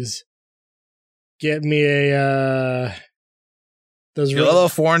days get me a you're level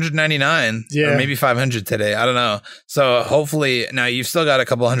 499, or maybe 500 today. I don't know. So hopefully now you've still got a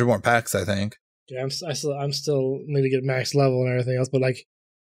couple hundred more packs, I think. Yeah, I'm still need to get max level and everything else, but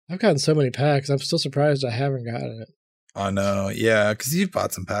I've gotten so many packs. I'm still surprised I haven't gotten it. Oh no, yeah, because you've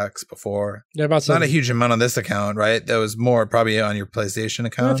bought some packs before. Yeah, about not a huge amount on this account, right? That was more probably on your PlayStation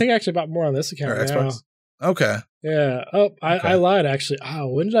account. I think I actually bought more on this account or Xbox. Okay. Yeah. Oh, I lied actually. Oh,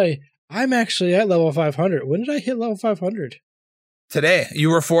 when did I'm actually at level 500. When did I hit level 500? Today. You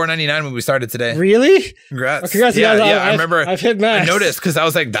were $4.99 when we started today. Really? Congrats. Oh, congrats. Yeah, I remember. I've hit max. I noticed because I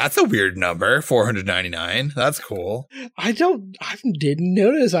was like, that's a weird number, $499. That's cool. I didn't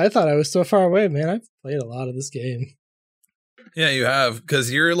notice. I thought I was so far away, man. I've played a lot of this game. Yeah, you have.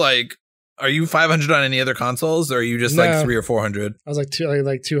 Because you're like, are you 500 on any other consoles, or are you just like 300 or 400? I was like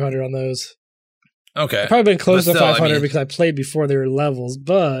 200 on those. Okay. I've probably been close to 500 I because I played before there were levels,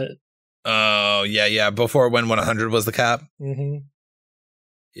 but... Oh, yeah. Before when 100 was the cap? Mm-hmm.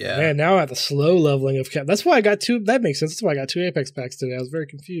 Yeah. Man, now I'm at the slow leveling of cap. That's why I got two... That makes sense. That's why I got 2 Apex packs today. I was very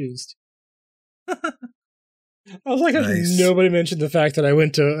confused. I was like, nice. Nobody mentioned the fact that I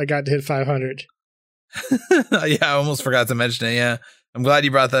got to hit 500. Yeah, I almost forgot to mention it. Yeah. I'm glad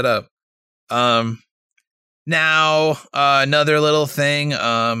you brought that up. Now, another little thing.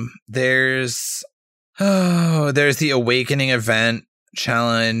 There's the Awakening event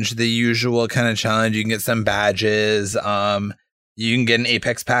challenge, the usual kind of challenge. You can get some badges. You can get an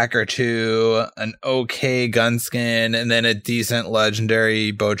Apex pack or 2, an okay gun skin, and then a decent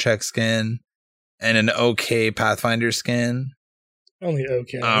legendary Bocek skin, and an okay Pathfinder skin. Only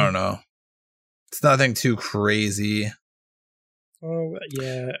okay. I don't know. It's nothing too crazy. Oh,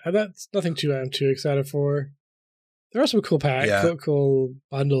 yeah. That's nothing I'm too excited for. There are some cool packs, cool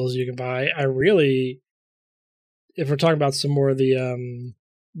bundles you can buy. If we're talking about some more of the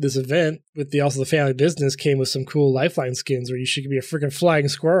this event with also the family business came with some cool Lifeline skins where you should be a freaking flying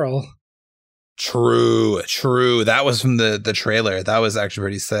squirrel. True. That was from the trailer. That was actually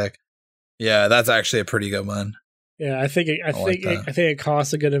pretty sick. Yeah, that's actually a pretty good one. Yeah, I think it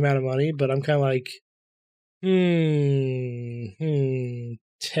costs a good amount of money, but I'm kind of like,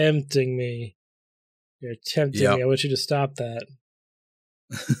 tempting me. You're tempting me. I want you to stop that.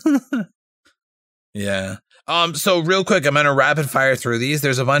 Yeah. So real quick, I'm gonna rapid fire through these.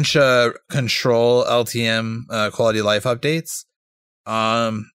 There's a bunch of Control LTM quality of life updates.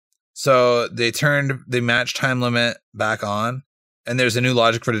 So they turned the match time limit back on, and there's a new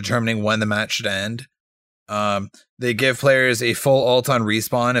logic for determining when the match should end. They give players a full ult on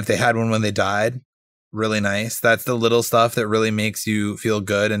respawn if they had one when they died. Really nice. That's the little stuff that really makes you feel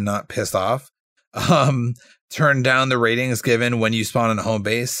good and not pissed off. Turn down the ratings given when you spawn on a home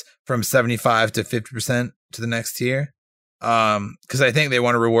base from 75 to 50% to the next tier. Because I think they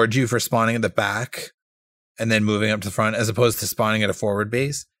want to reward you for spawning at the back and then moving up to the front as opposed to spawning at a forward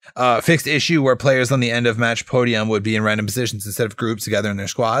base. Fixed issue where players on the end of match podium would be in random positions instead of grouped together in their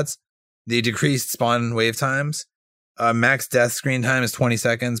squads. They decreased spawn wave times. Max death screen time is 20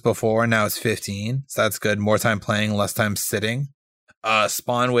 seconds before, now it's 15. So that's good. More time playing, less time sitting.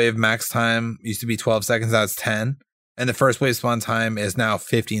 Spawn wave max time used to be 12 seconds, now it's 10. And the first wave spawn time is now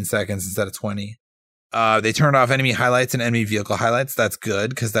 15 seconds instead of 20. They turned off enemy highlights and enemy vehicle highlights. That's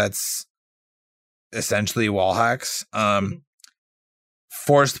good because that's essentially wall hacks.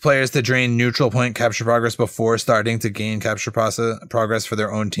 Forced players to drain neutral point capture progress before starting to gain capture progress for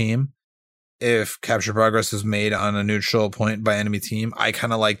their own team. If capture progress was made on a neutral point by enemy team, I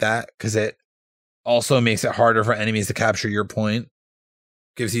kind of like that because it also makes it harder for enemies to capture your point.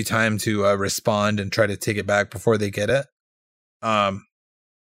 Gives you time to respond and try to take it back before they get it.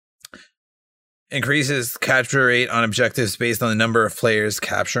 Increases capture rate on objectives based on the number of players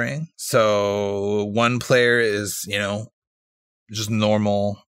capturing. So one player is, just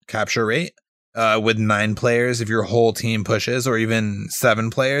normal capture rate. With 9 players, if your whole team pushes, or even 7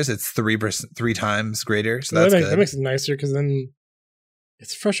 players, it's 3 times greater. So that's good. That makes it nicer because then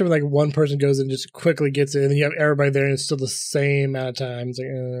it's frustrating when one person goes and just quickly gets it, and then you have everybody there, and it's still the same amount of time. It's like,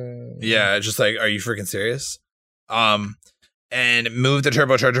 yeah, just like, are you freaking serious? And move the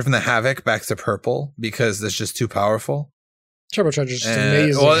turbocharger from the Havoc back to purple because it's just too powerful. Turbocharger is just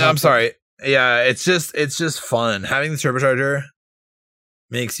amazing. Well, I'm sorry. Yeah, it's just fun. Having the turbocharger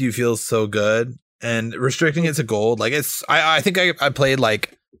makes you feel so good, and restricting it to gold, I think I played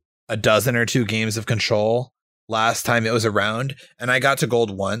like a dozen or 2 games of Control last time it was around, and I got to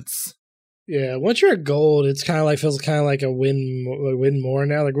gold once. Yeah, once you're at gold, it's feels kind of like a win more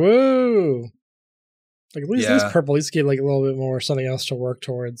now. Like, whoa, like at least purple, at least get like a little bit more something else to work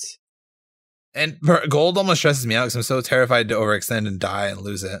towards. And gold almost stresses me out because I'm so terrified to overextend and die and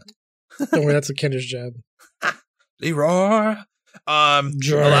lose it. Don't worry, that's a Kender's job. Leroy.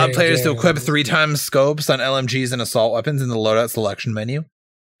 Allow players to equip 3 times scopes on LMGs and assault weapons in the loadout selection menu.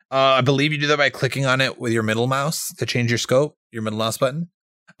 I believe you do that by clicking on it with your middle mouse to change your scope, your middle mouse button.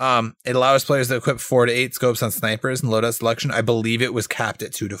 It allows players to equip 4 to 8 scopes on snipers in loadout selection. I believe it was capped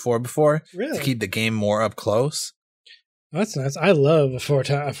at 2 to 4 before to keep the game more up close. That's nice. I love a 4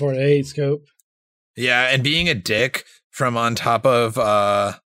 to 8 scope. Yeah, and being a dick from on top of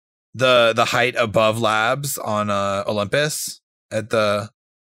the height above labs on Olympus. at the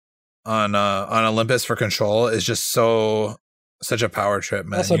on Olympus for control is just such a power trip,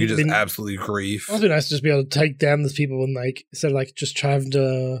 man. Also, you just absolutely grief. Also nice to just be able to take down those people and like instead of like just trying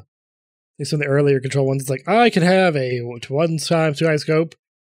to like some of the earlier control ones. It's like I can have a 1x 2 eye scope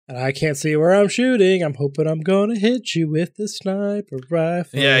and I can't see where I'm shooting. I'm hoping I'm gonna hit you with the sniper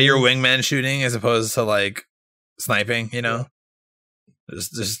rifle. Yeah, you're wingman shooting as opposed to like sniping, you know?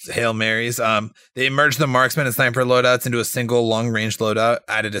 Just Hail Marys. They merged the marksman and sniper loadouts into a single long-range loadout,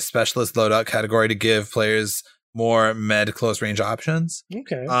 added a specialist loadout category to give players more med close range options.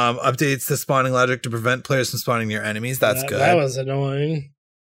 Okay. Updates to spawning logic to prevent players from spawning near enemies. That's good. That was annoying.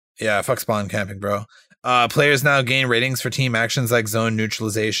 Yeah, fuck spawn camping, bro. Players now gain ratings for team actions like zone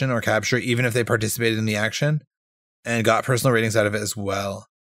neutralization or capture, even if they participated in the action, and got personal ratings out of it as well.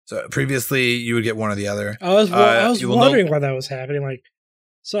 So previously, you would get one or the other. I was wondering why that was happening. Like,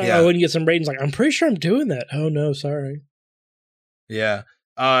 so I wouldn't get some ratings. Like, I'm pretty sure I'm doing that. Oh no, sorry. Yeah.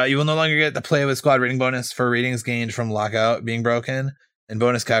 You will no longer get the play with squad rating bonus for ratings gained from lockout being broken and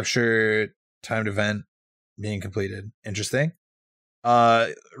bonus capture timed event being completed. Interesting.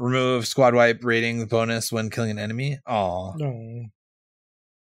 Remove squad wipe rating bonus when killing an enemy. Aw. No.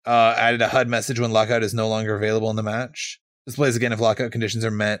 Added a HUD message when lockout is no longer available in the match. Displays again if lockout conditions are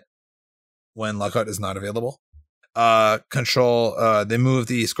met when lockout is not available. Control. They move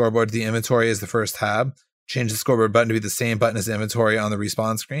the scoreboard to the inventory as the first tab. Change the scoreboard button to be the same button as the inventory on the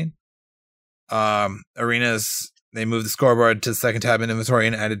respawn screen. Arenas, they moved the scoreboard to the second tab in inventory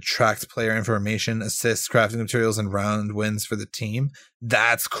and added tracked player information, assists, crafting materials, and round wins for the team.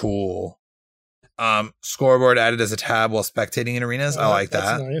 That's cool. Scoreboard added as a tab while spectating in arenas. I like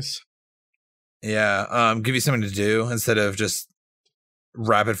that. That's nice. Yeah. Give you something to do instead of just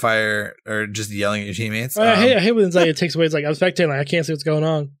rapid fire or just yelling at your teammates. I hate when it's like it takes away. It's like I'm spectating, like I can't see what's going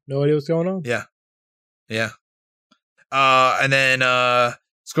on. No idea what's going on. Yeah. And then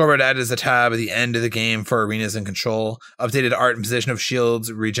scoreboard added as a tab at the end of the game for arenas and control. Updated art and position of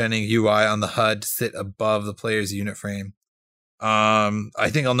shields, regenerating UI on the HUD to sit above the player's unit frame. I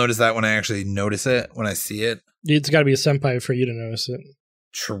think I'll notice that when I actually notice it, when I see it. It's got to be a senpai for you to notice it.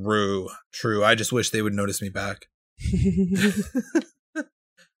 True. I just wish they would notice me back.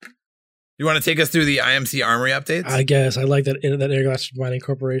 You want to take us through the IMC Armory updates? I guess. I like that Airglass Mining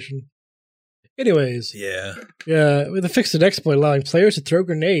Corporation. Anyways. Yeah. With a fixed exploit allowing players to throw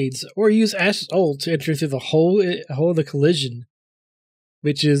grenades or use Ash's ult to enter through the hole of the collision.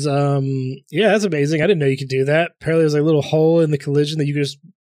 Which is, that's amazing. I didn't know you could do that. Apparently there's like a little hole in the collision that you can just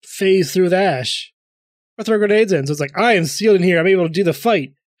phase through with Ash. Or throw grenades in. So it's like, I am sealed in here. I'm able to do the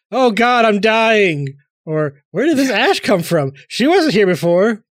fight. Oh god, I'm dying. Or, where did this Ash come from? She wasn't here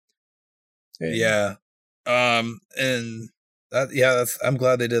before. Yeah. And that, I'm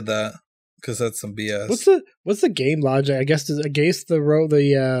glad they did that. Because that's some BS. What's the game logic? I guess against they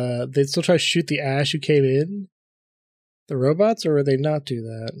still try to shoot the Ash who came in? The robots, or would they not do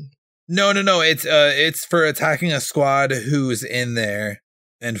that? No. It's for attacking a squad who's in there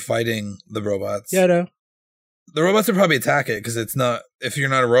and fighting the robots. Yeah, I know. The robots would probably attack it because it's not. If you're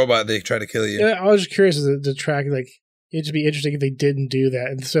not a robot, they try to kill you. Yeah, I was just curious to track. Like, it'd just be interesting if they didn't do that,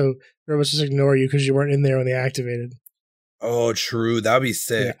 and so robots just ignore you because you weren't in there when they activated. Oh, true. That'd be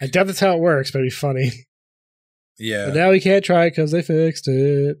sick. Yeah, I doubt that's how it works, but it'd be funny. Yeah. But now we can't try because they fixed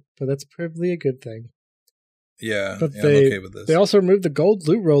it. But that's probably a good thing. Yeah. But I'm okay with this. They also removed the gold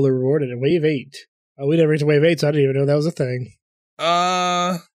loot roller reward at Wave 8. Oh, we never reached Wave 8, so I didn't even know that was a thing.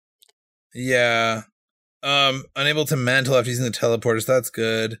 Yeah. Unable to mantle after using the teleporters. That's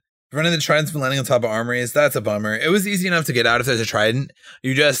good. Preventing the tridents from landing on top of armories. That's a bummer. It was easy enough to get out if there's a trident.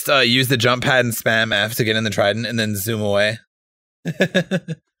 You just use the jump pad and spam F to get in the trident and then zoom away.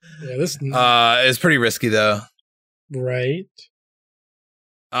 This it's pretty risky though. Right.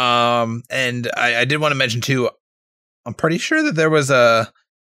 And I did want to mention too, I'm pretty sure that there was a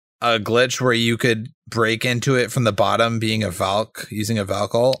glitch where you could break into it from the bottom being a Valk, using a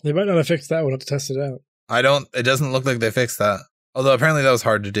Valk ult. They might not have fixed that. We'll have to test it out. It doesn't look like they fixed that. Although apparently that was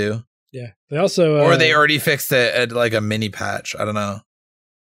hard to do. Yeah. They also or they already fixed it at like a mini patch. I don't know.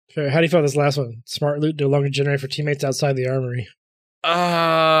 How do you feel this last one? Smart loot no longer generate for teammates outside the armory.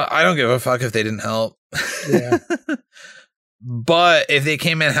 I don't give a fuck if they didn't help. Yeah. But if they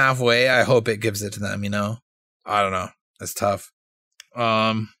came in halfway, I hope it gives it to them, you know? I don't know. It's tough.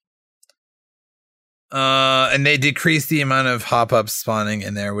 And they decreased the amount of hop-ups spawning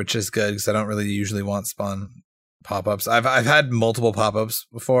in there, which is good because I don't really usually want spawn pop-ups. I've had multiple pop-ups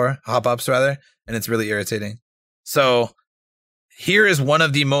before, hop-ups rather, and it's really irritating. So here is one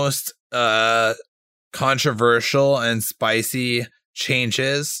of the most controversial and spicy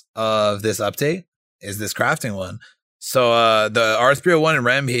changes of this update is this crafting one. So the R301 and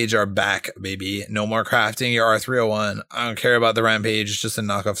Rampage are back, baby. No more crafting your R301. I don't care about the Rampage. It's just a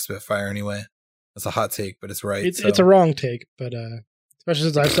knockoff Spitfire anyway. That's a hot take, but it's right. It's a wrong take, but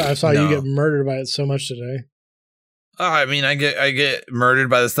especially since I saw you get murdered by it so much today. Oh, I mean, I get murdered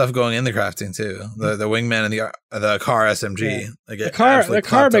by the stuff going in the crafting too. The wingman and the car SMG. Yeah. The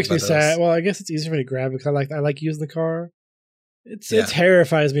car makes me sad. Well, I guess it's easier for me to grab because I like using the car. It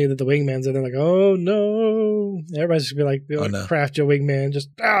terrifies me that the wingman's in there like, oh no. Everybody's just gonna be like, craft your wingman, just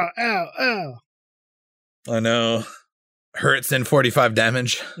ow, ow, ow. I know. Hurts in 45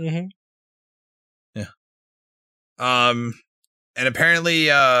 damage. Mm-hmm. Yeah. And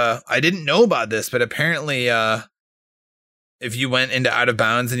apparently, I didn't know about this, but apparently, if you went into out of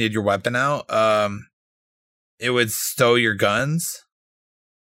bounds and you had your weapon out, it would stow your guns.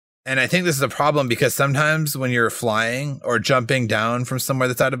 And I think this is a problem because sometimes when you're flying or jumping down from somewhere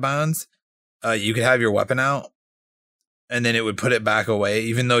that's out of bounds, you could have your weapon out and then it would put it back away,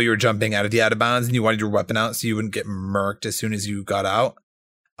 even though you were jumping out of the out of bounds and you wanted your weapon out so you wouldn't get murked as soon as you got out.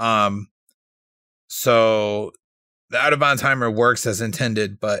 So the out of bounds timer works as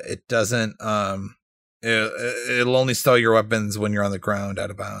intended, but it doesn't, it'll only stow your weapons when you're on the ground out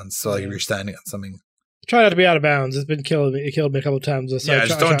of bounds. So like if you're standing on something. Try not to be out of bounds. It's been killing me. It killed me a couple of times. So yeah,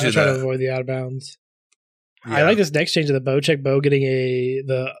 just don't do that. Try to avoid the out of bounds. Yeah. I like this next change of the bow check bow getting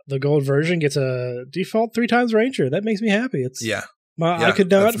the gold version gets a default 3 times ranger. That makes me happy. I could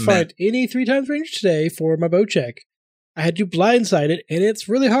not find any 3 times range today for my bow check. I had to blindside it, and it's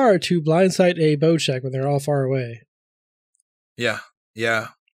really hard to blindside a bow check when they're all far away. Yeah. And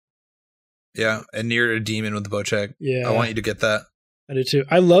near a demon with the bow check. Yeah. I want you to get that. I do too.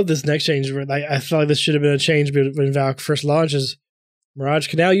 I love this next change. I feel like this should have been a change when Valk first launches. Mirage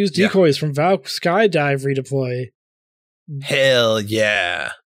can now use decoys from Valk Skydive redeploy. Hell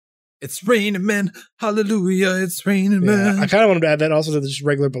yeah. It's raining men. Hallelujah. It's raining men. I kind of wanted to add that also to just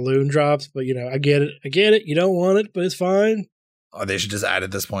regular balloon drops, but I get it. You don't want it, but it's fine. Oh, they should just add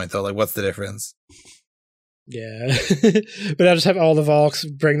at this point though. Like, what's the difference? Yeah. But I'll just have all the Valks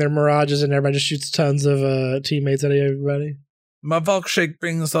bring their Mirages and everybody just shoots tons of teammates at everybody. My Valk shake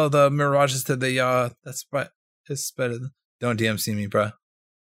brings all the Mirages to the yard. That's right. It's better than... Don't DMC me, bro.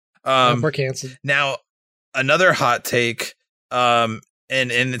 We're canceled. Now, another hot take, and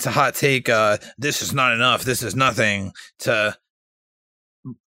it's a hot take, this is not enough, this is nothing, to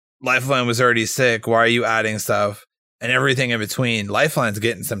Lifeline was already sick, why are you adding stuff? And everything in between. Lifeline's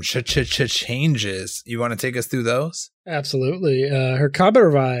getting some changes. You want to take us through those? Absolutely. Her combat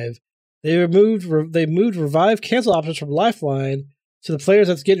revive. They moved revive cancel options from Lifeline to the players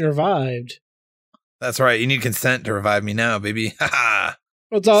that's getting revived. That's right. You need consent to revive me now, baby. Well,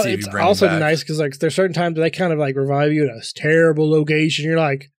 it's also nice because there's certain times they kind of revive you in a terrible location. You're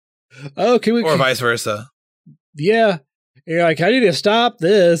like, oh, or vice versa. Yeah. And you're like, I need to stop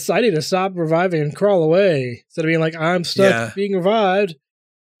this. I need to stop reviving and crawl away. Instead of being like, I'm stuck being revived.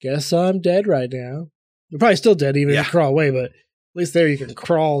 Guess I'm dead right now. You're probably still dead even if you crawl away, but at least there you can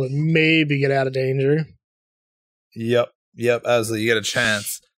crawl and maybe get out of danger. Yep. Absolutely. You get a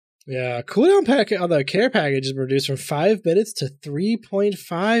chance. Yeah, cooldown pack on the care package is reduced from 5 minutes to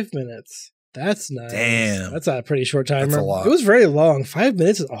 3.5 minutes. That's nice. Damn. That's a pretty short timer. That's a lot. It was very long. 5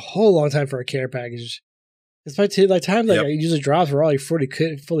 minutes is a whole long time for a care package. It's times it usually drops, we're all fully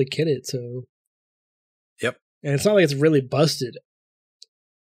kitted, so. Yep. And it's not like it's really busted.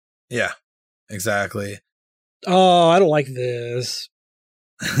 Yeah, exactly. Oh, I don't like this.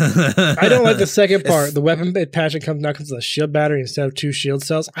 I don't like the second part. The weapon patch comes with a shield battery instead of 2 shield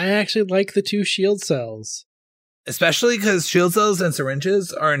cells. I actually like the 2 shield cells. Especially because shield cells and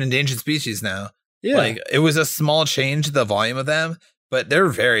syringes are an endangered species now. Yeah. It was a small change to the volume of them, but they're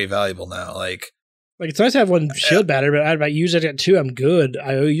very valuable now. It's nice to have 1 shield battery, but I usually get 2, I'm good.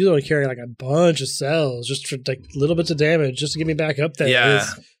 I usually only carry a bunch of cells just for little bits of damage just to get me back up there. Yeah.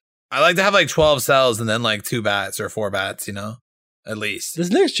 I like to have 12 cells and then 2 bats or 4 bats, at least.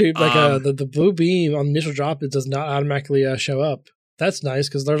 This next tube, the blue beam on initial drop, it does not automatically show up. That's nice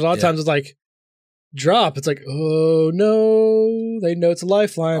because there's a lot of times it's drop. It's oh no, they know it's a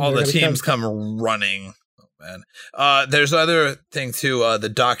lifeline. All the teams come running. Oh man. There's other thing too. The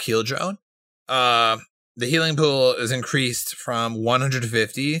Doc heal drone. The healing pool is increased from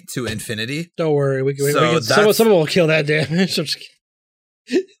 150 to infinity. Don't worry, we can someone will kill that damage. I'm just kidding.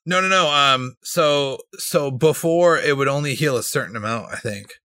 No. So before it would only heal a certain amount, I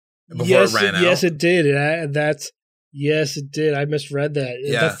think. Before it ran out. Yes, it did. Yes, it did. I misread that.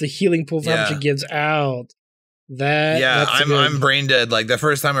 Yeah. That's the healing pool for how much it gives out. I'm brain dead. The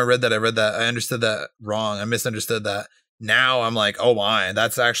first time I read that, I understood that wrong. I misunderstood that. Now I'm like, oh my,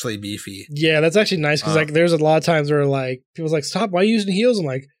 that's actually beefy. Yeah, that's actually nice because like there's a lot of times where like people's like, stop, why are you using heals? I'm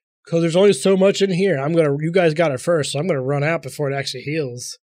like, because there's only so much in here. You guys got it first, so I'm gonna run out before it actually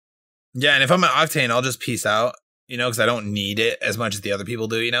heals. Yeah, and if I'm an Octane, I'll just peace out, because I don't need it as much as the other people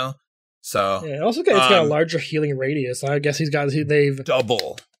do, So yeah, also it's got a larger healing radius. I guess they've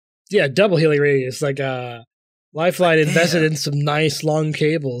double. Yeah, double healing radius. Like Lifeline invested in some nice long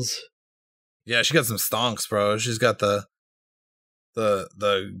cables. Yeah, she got some stonks, bro. She's got the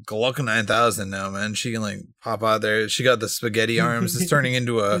Gluck 9000 now, man. She can like pop out there. She got the spaghetti arms. It's turning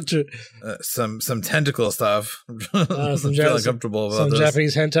into some tentacle stuff. I'm feeling uncomfortable about some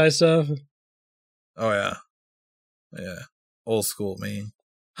Japanese hentai stuff. Oh yeah, old school me.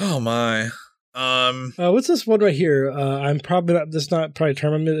 Oh my. What's this one right here? I'm probably not. This not probably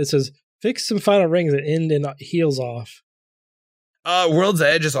tournament. It says fix some final rings that end in heals off. World's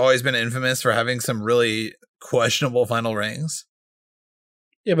Edge has always been infamous for having some really questionable final rings.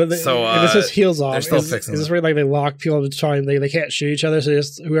 Yeah, but if it says heals off, they're still fixing. Is this where like they lock people to try and they can't shoot each other, so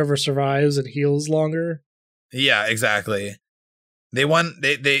just whoever survives and heals longer? Yeah, exactly. They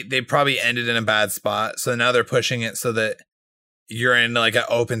probably ended in a bad spot, so now they're pushing it so that you're in like an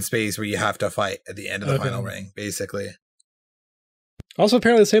open space where you have to fight at the end of the final ring, basically. Also,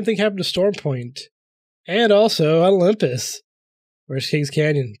 apparently the same thing happened to Storm Point, and also on Olympus. Where's Kings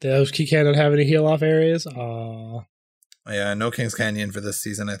Canyon? Does Key Canyon have any heal off areas? Yeah, no Kings Canyon for this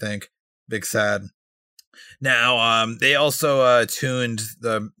season, I think. Big sad. Now, they also tuned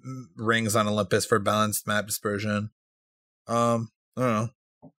the rings on Olympus for balanced map dispersion. I don't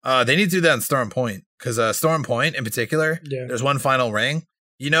know. They need to do that in Storm Point, because Storm Point in particular, there's one final ring.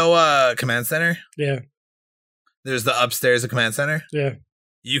 Command Center? Yeah. There's the upstairs of Command Center? Yeah.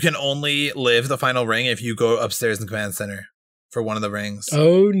 You can only live the final ring if you go upstairs in Command Center for one of the rings.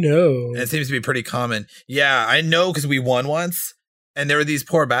 Oh, no. And it seems to be pretty common. Yeah, I know, because we won once, and there were these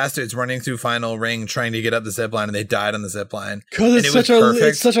poor bastards running through final ring trying to get up the zipline, and they died on the zipline. Because it's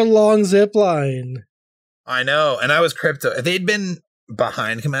such a long zipline. I know, and I was crypto. If they'd been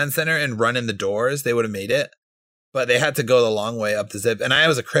behind Command Center and run in the doors, they would have made it. But they had to go the long way up the zip. And I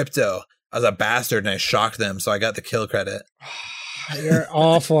was a crypto. I was a bastard, and I shocked them, so I got the kill credit. You're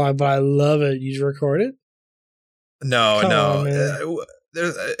awful, but I love it. You record it? No.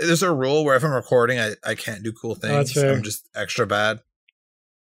 There's a rule where if I'm recording, I can't do cool things. That's fair. I'm just extra bad.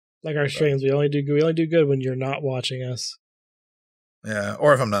 Like our streams, we only do good when you're not watching us. Yeah,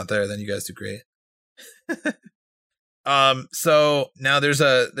 or if I'm not there, then you guys do great. So now there's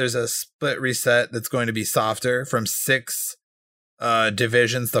a split reset that's going to be softer from 6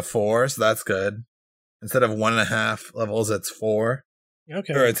 divisions to 4, so that's good. Instead of 1.5 levels, it's 4.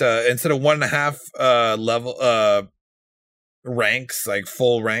 Okay. Or it's instead of 1.5 level ranks, like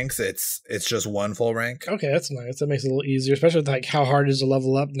full ranks, it's just 1 full rank. Okay, that's nice. That makes it a little easier, especially with like how hard it is to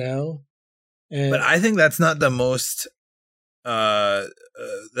level up now. But I think that's not the most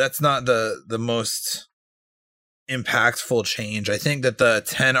that's not the most impactful change. I think that the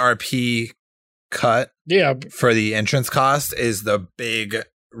 10 RP cut for the entrance cost is the big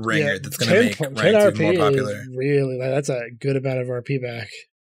ringer that's going to make ranks even more popular. Really, that's a good amount of RP back.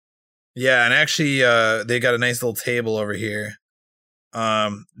 Yeah, and actually they got a nice little table over here.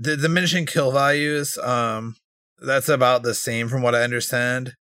 The diminishing kill values, that's about the same from what I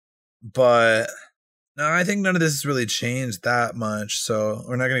understand. But no, I think none of this has really changed that much, so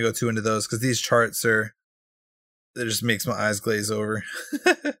we're not going to go too into those because these charts that just makes my eyes glaze over.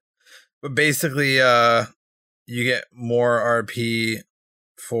 But basically, you get more RP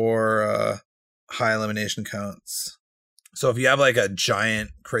for high elimination counts. So if you have like a giant,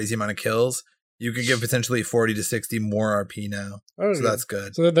 crazy amount of kills, you could get potentially 40 to 60 more RP now. Oh, so that's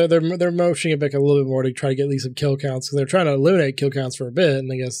good. So they're motioning it back a little bit more to try to get at least some kill counts because they're trying to eliminate kill counts for a bit,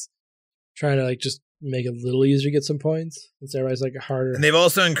 and I guess trying to like just make it a little easier to get some points since everybody's like harder. And they've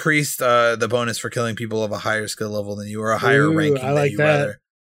also increased the bonus for killing people of a higher skill level than you or a higher ranking. I like that. Rather.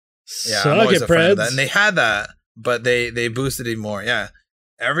 Yeah, I'm always a fan of that. And they had that, but they boosted it more. Yeah,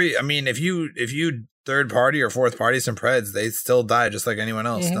 if you third party or fourth party some Preds, they still die just like anyone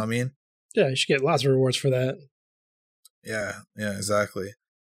else. Mm-hmm. You know what I mean? Yeah, you should get lots of rewards for that. Yeah, exactly.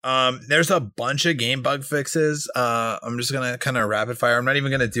 There's a bunch of game bug fixes. I'm just gonna kind of rapid fire. I'm not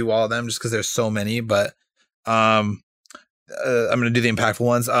even gonna do all of them just because there's so many, but I'm gonna do the impactful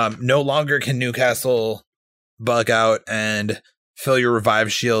ones. No longer can Newcastle bug out and fill your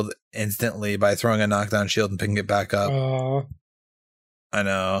revive shield instantly by throwing a knockdown shield and picking it back up. I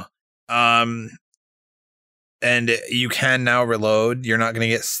know. And you can now reload. You're not gonna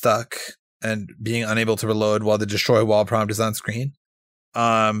get stuck and being unable to reload while the destroy wall prompt is on screen.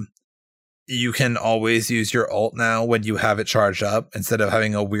 you can always use your ult now when you have it charged up instead of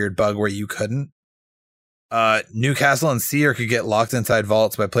having a weird bug where you couldn't. Newcastle and Seer could get locked inside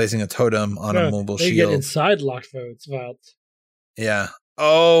vaults by placing a totem on a mobile they shield. Get inside locked vaults. Yeah.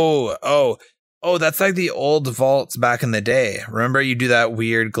 Oh, that's like the old vaults back in the day. Remember you do that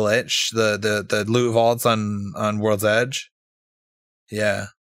weird glitch, the loot vaults on World's Edge? Yeah.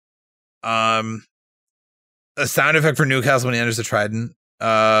 A sound effect for Newcastle when he enters the Trident.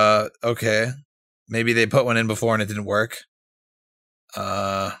 Okay. Maybe they put one in before and it didn't work.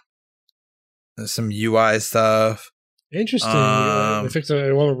 There's some UI stuff. Interesting. They fixed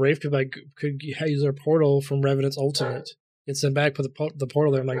a one where Rafe could use their portal from Revenant's ultimate. Get sent back, put the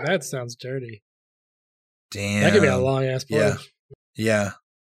portal there. I'm like, that sounds dirty. Damn. That could be a long ass portal. Yeah.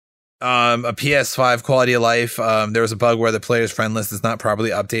 A PS5 quality of life. There was a bug where the player's friend list does not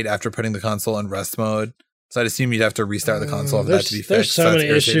properly update after putting the console in rest mode. So I'd assume you'd have to restart the console for that to be fixed. There's so many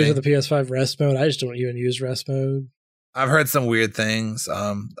issues with the PS5 rest mode. I just don't even use rest mode. I've heard some weird things.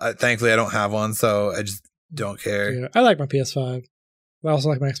 Thankfully, I don't have one, so I just don't care. Yeah, I like my PS5. I also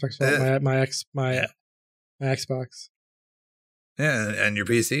like my Xbox One, my Xbox. Yeah, and your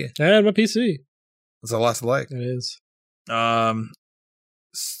PC. And my PC. It's a lot to like. It is.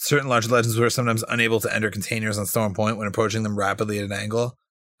 Certain large legends were sometimes unable to enter containers on Storm Point when approaching them rapidly at an angle.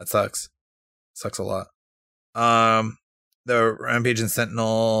 That sucks. Sucks a lot. The Rampage and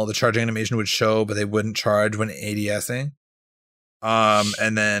Sentinel, the charging animation would show, but they wouldn't charge when ADSing.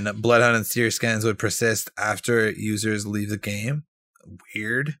 And then Bloodhound and Seer scans would persist after users leave the game.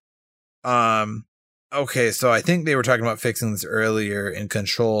 Weird. Okay, so I think they were talking about fixing this earlier in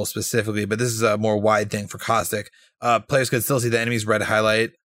Control specifically, but this is a more wide thing for Caustic. Players could still see the enemy's red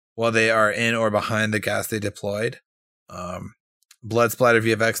highlight while they are in or behind the gas they deployed. Blood splatter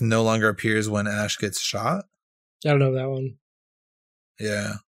VFX no longer appears when Ash gets shot. I don't know that one.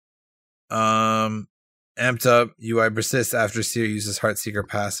 Yeah. Amped up UI persists after Seer uses Heartseeker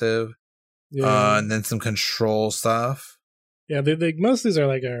passive. Yeah. And then some Control stuff. Yeah, most of these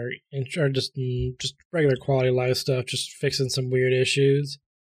are just regular quality of life stuff, just fixing some weird issues.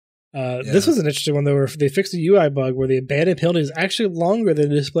 This was an interesting one though, where they fixed a UI bug where the abandoned penalty is actually longer than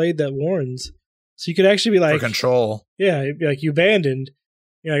the displayed that warns. So you could actually be like, for Control. Yeah, you'd be like, you abandoned.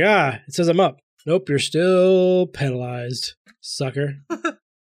 You're like, it says I'm up. Nope, you're still penalized, sucker.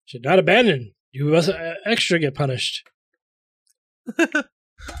 Should not abandon. You must extra get punished.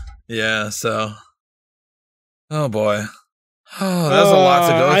 Yeah, so. Oh boy. Oh, that was a lot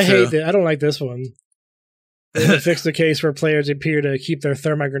to go I through. hate that. I don't like this one. They fixed the case where players appear to keep their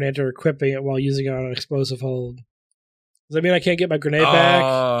thermite grenade or equipping it while using it on an explosive hold. Does that mean I can't get my grenade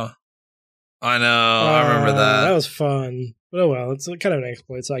back? I know. I remember that. That was fun. But oh well, it's kind of an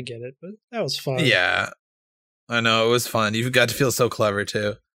exploit, so I get it. But that was fun. Yeah. I know. It was fun. You got to feel so clever,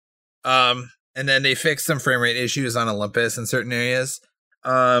 too. And then they fixed some frame rate issues on Olympus in certain areas.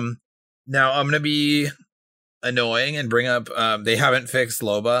 Now, I'm going to be annoying and bring up, they haven't fixed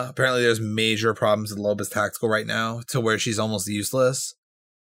Loba. Apparently, there's major problems with Loba's tactical right now to where she's almost useless.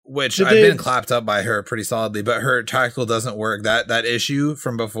 Which I've been clapped up by her pretty solidly, but her tactical doesn't work. That issue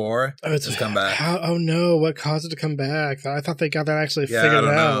from before has come back. Oh no, what caused it to come back? I thought they got that actually figured out.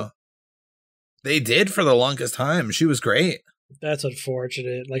 Know. They did for the longest time. She was great. That's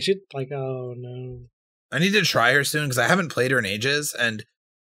unfortunate. Oh no. I need to try her soon because I haven't played her in ages, and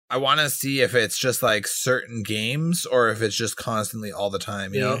I want to see if it's just like certain games or if it's just constantly all the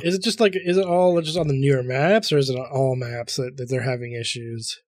time. You know? Is it all just on the newer maps, or is it on all maps that they're having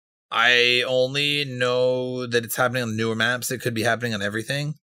issues? I only know that it's happening on newer maps. It could be happening on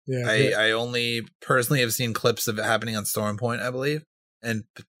everything. Yeah, I only personally have seen clips of it happening on Storm Point, I believe, and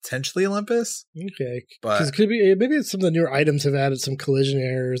potentially Olympus. Okay, because it could be maybe some of the newer items have added some collision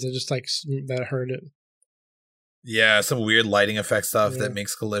errors that just that hurt it. Yeah, some weird lighting effect stuff that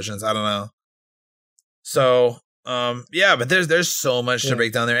makes collisions. I don't know. So, but there's so much to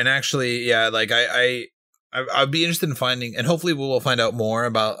break down there, and actually, I'd be interested in finding, and hopefully we will find out more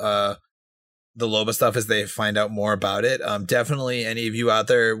about the Loba stuff as they find out more about it. Definitely any of you out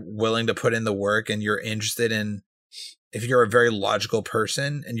there willing to put in the work and you're interested in, if you're a very logical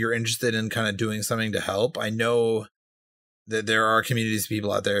person and you're interested in kind of doing something to help, I know that there are communities of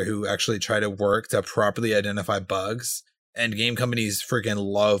people out there who actually try to work to properly identify bugs, and game companies freaking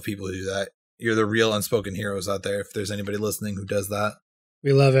love people who do that. You're the real unspoken heroes out there if there's anybody listening who does that.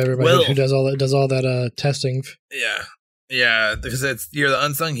 We love everybody who does all that testing. Yeah, because you're the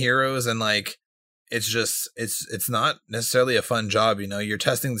unsung heroes, and like it's not necessarily a fun job. You know, you're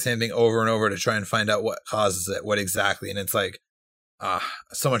testing the same thing over and over to try and find out what causes it, what exactly, and it's like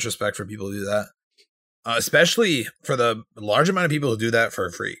so much respect for people who do that. especially for the large amount of people who do that for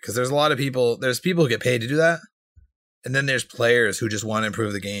free. Because there's a lot of people. There's people who get paid to do that, and then there's players who just want to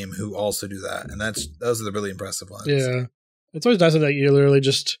improve the game who also do that, and those are the really impressive ones. Yeah, it's always nice that you're literally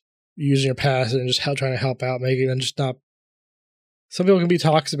just using your pass and just trying to help out, making and just not. Some people can be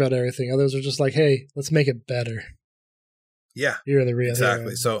talks about everything. Others are just like, hey, let's make it better. Yeah, you're the real exactly.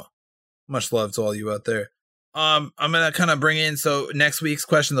 hero. So much love to all you out there. I'm gonna kind of bring in next week's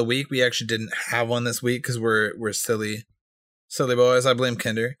question of the week. We actually didn't have one this week because we're silly boys. I blame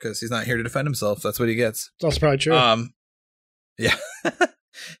Kinder because he's not here to defend himself. That's what he gets. It's also probably true. Yeah,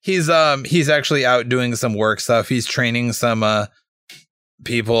 he's actually out doing some work stuff. He's training some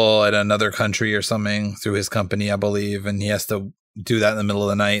people at another country or something through his company, I believe, and he has to do that in the middle of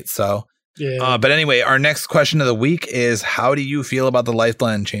the night. So. Yeah. But anyway, our next question of the week is, how do you feel about the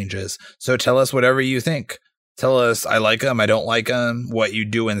Lifeline changes? So tell us whatever you think. Tell us, I like them, I don't like them, what you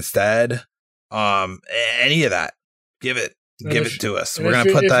do instead. Any of that. Give it to us. We're going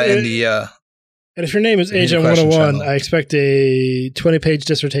to put that in the... and if your name is Agent 101, I expect a 20-page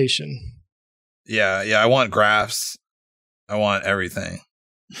dissertation. Yeah, I want graphs. I want everything.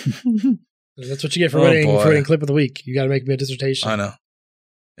 That's what you get for winning clip of the week. You got to make me a dissertation. I know.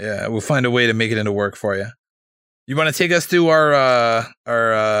 Yeah, we'll find a way to make it into work for you. You want to take us through our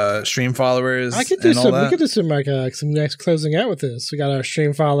stream followers? I could do some. We could do some next closing out with this. We got our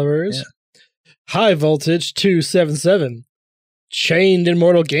stream followers. Yeah. High Voltage 277, Chained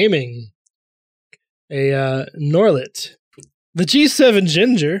Immortal Gaming, a Norlet, the G7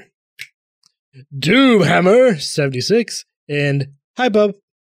 Ginger, Doomhammer 76, and Hi Bub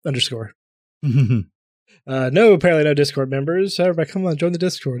 _ apparently no Discord members. Everybody, come on, join the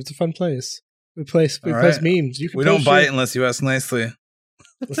Discord. It's a fun place. We place memes. We don't bite unless you ask nicely.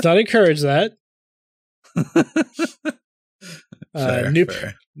 Let's not encourage that. Fair.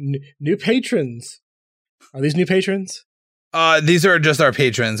 New patrons. Are these new patrons? These are just our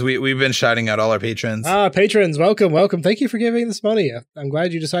patrons. We've been shouting out all our patrons. Patrons, welcome. Thank you for giving this money. I'm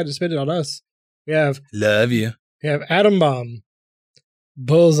glad you decided to spend it on us. Love you. We have Atom Bomb,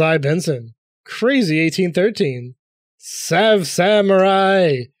 Bullseye Benson, Crazy 1813, Sav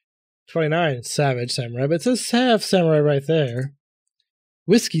Samurai 29, Savage Samurai, but it says Sav Samurai right there.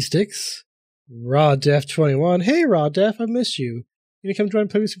 Whiskey Sticks, Raw Def 21. Hey Raw Def, I miss you. Can you come join and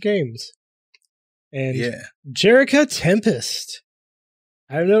play me some games? And Jerica Tempest.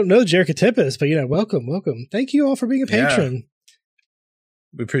 I don't know Jerica Tempest, but welcome. Thank you all for being a patron.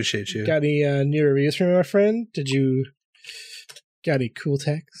 We appreciate you. Got any new reviews from my friend? Got any cool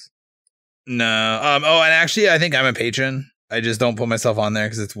texts? No. And actually, I think I'm a patron. I just don't put myself on there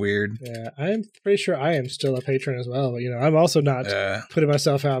because it's weird. Yeah, I'm pretty sure I am still a patron as well. But, I'm also not putting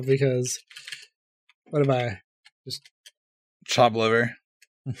myself out because what am I? Just chop liver.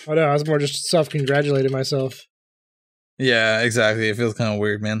 Oh no, I was more just self-congratulating myself. Yeah, exactly. It feels kind of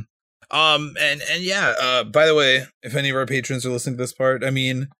weird, man. By the way, if any of our patrons are listening to this part,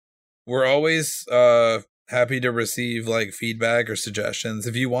 we're always happy to receive feedback or suggestions.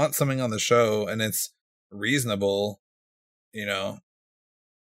 If you want something on the show and it's reasonable,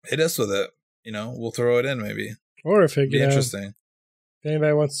 hit us with it. We'll throw it in maybe. Or if it'd be interesting. If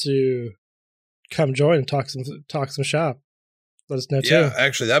anybody wants to come join and talk some shop, let us know too. Yeah,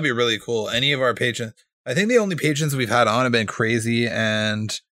 actually, that'd be really cool. Any of our patrons. I think the only patrons we've had on have been Crazy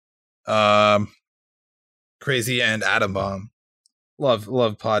and Atom Bomb. Love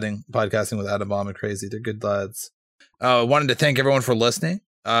podcasting with Atom Bomb and Crazy. They're good lads. Wanted to thank everyone for listening.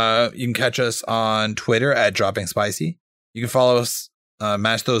 You can catch us on Twitter at Dropping Spicy. You can follow us,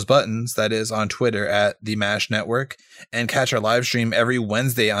 Mash Those Buttons, that is on Twitter at The Mash Network, and catch our live stream every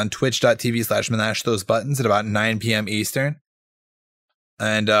Wednesday on twitch.tv/mashthosebuttons at about 9 p.m. Eastern.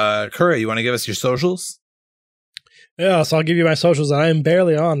 And Kura, you want to give us your socials? Yeah, so I'll give you my socials. I am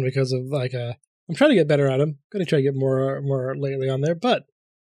barely on because of I'm trying to get better at them. I'm going to try to get more lately on there, but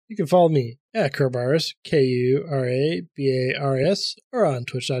you can follow me at Kurabars, KURABARS, or on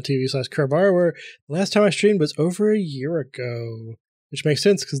twitch.tv/Kurabar, where the last time I streamed was over a year ago, which makes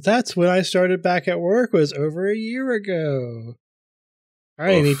sense because that's when I started back at work, was over a year ago.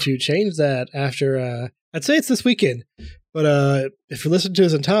 I need to change that after, I'd say it's this weekend, but if you listen to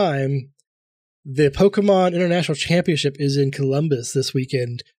us in time, the Pokemon International Championship is in Columbus this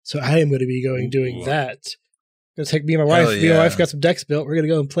weekend, so I am going to be doing that. Going to take me and my wife. Me and my wife got some decks built. We're going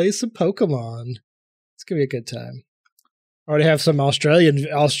to go and play some Pokemon. It's going to be a good time. I already have some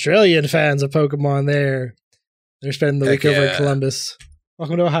Australian fans of Pokemon there. They're spending the week over in Columbus.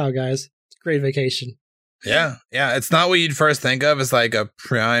 Welcome to Ohio, guys. It's a great vacation. Yeah. It's not what you'd first think of as a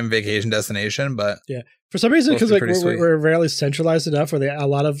prime vacation destination, but yeah. For some reason, because like Pretty sweet. we're rarely centralized enough, where a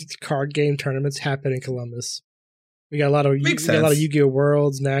lot of card game tournaments happen in Columbus. We got a lot of Yu-Gi-Oh!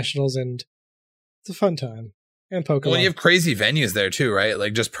 Worlds, Nationals, and it's a fun time. And Pokemon. Well, you have crazy venues there too, right?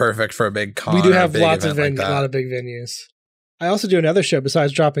 Like just perfect for a big con. We do have or a big lots of event like a that. lot of big venues. I also do another show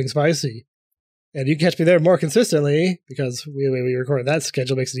besides Dropping Spicy, and you can catch me there more consistently because the way we record that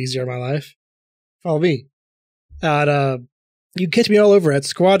schedule makes it easier in my life. Follow me. You can catch me all over at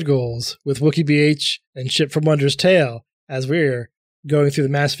Squad Goals with Wookie BH and Ship from Wonder's Tale as we're going through the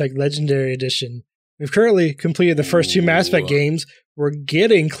Mass Effect Legendary Edition. We've currently completed the first two Mass Effect games. We're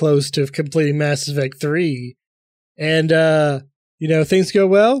getting close to completing Mass Effect 3. And, things go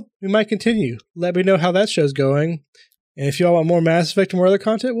well, we might continue. Let me know how that show's going. And if y'all want more Mass Effect and more other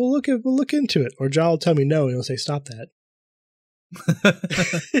content, we'll look into it. Or John will tell me no, and he'll say, stop that.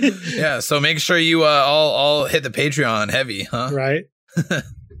 Yeah, so make sure you all hit the Patreon heavy, huh? Right.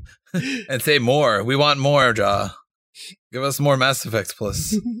 And say more. We want more, Ja. Give us more Mass Effects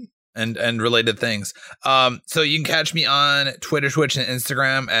plus and related things. So you can catch me on Twitter, Twitch, and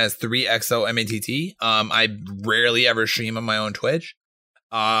Instagram as 3XOMATT. I rarely ever stream on my own Twitch.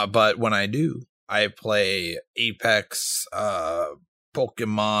 But when I do, I play Apex,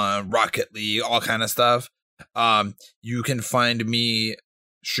 Pokemon, Rocket League, all kind of stuff. You can find me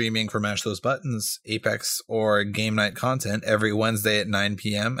streaming for Mash Those Buttons, Apex, or Game Night content every Wednesday at 9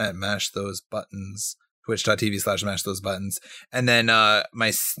 p.m. at Mash Those Buttons, twitch.tv/Mash Those Buttons. And then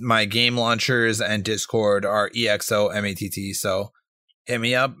my game launchers and Discord are EXOMATT. So hit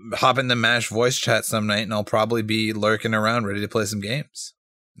me up, hop in the Mash voice chat some night, and I'll probably be lurking around ready to play some games.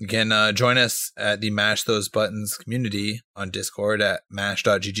 You can join us at the Mash Those Buttons community on Discord at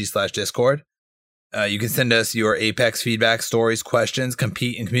mash.gg/Discord. You can send us your Apex feedback, stories, questions,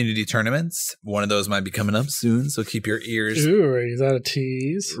 compete in community tournaments. One of those might be coming up soon, so keep your ears is that a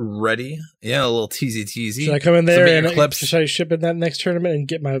tease? ready. Yeah, a little teasy. Should I come in there and clips? should I ship in that next tournament and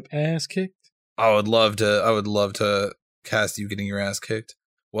get my ass kicked? I would love to cast you getting your ass kicked.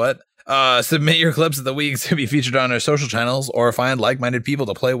 What? Submit your clips of the week to be featured on our social channels or find like-minded people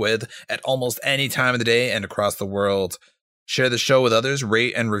to play with at almost any time of the day and across the world. Share the show with others,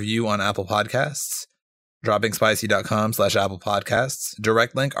 rate and review on Apple Podcasts, droppingspicy.com/Apple Podcasts,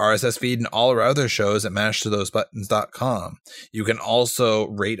 direct link, RSS feed, and all our other shows at mashtothosebuttons.com. You can also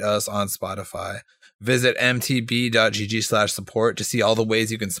rate us on Spotify. Visit mtb.gg/support to see all the ways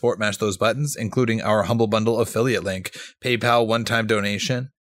you can support Mash Those Buttons, including our Humble Bundle affiliate link, PayPal one-time donation.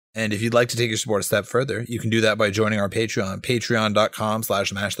 And if you'd like to take your support a step further, you can do that by joining our Patreon,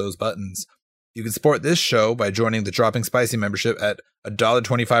 patreon.com/mashthosebuttons. You can support this show by joining the Dropping Spicy membership at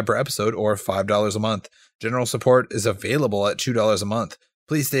 $1.25 per episode or $5 a month. General support is available at $2 a month.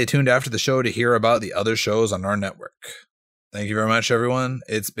 Please stay tuned after the show to hear about the other shows on our network. Thank you very much, everyone.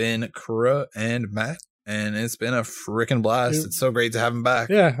 It's been Kura and Matt, and it's been a freaking blast. It's so great to have him back.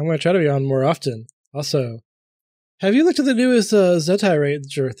 Yeah, I'm going to try to be on more often. Also, have you looked at the newest Sentai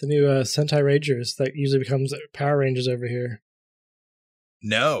Ranger, the new Sentai Rangers that usually becomes Power Rangers over here?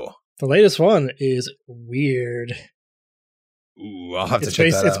 No. The latest one is weird. Ooh, I'll have to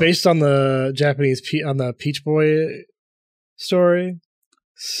check that out. It's based on the Japanese on the Peach Boy story.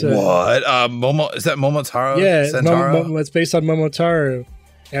 So, what? Is that Momotaro? Yeah, Centauro? it's based on Momotaro.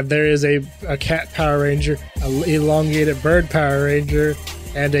 And there is a cat Power Ranger, an elongated bird Power Ranger,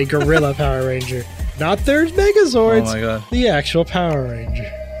 and a gorilla Power Ranger. Not their Megazords. Oh my god. The actual Power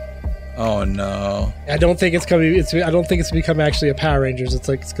Ranger. Oh no! I don't think it's coming. I don't think it's become actually a Power Rangers. It's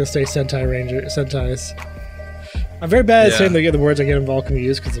gonna stay Sentais. I'm very bad at saying the words I get in Valk and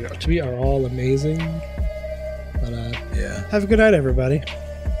use because to me are all amazing. But yeah. Have a good night, everybody.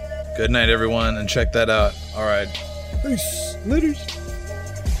 Good night, everyone, and check that out. All right. Peace. Later.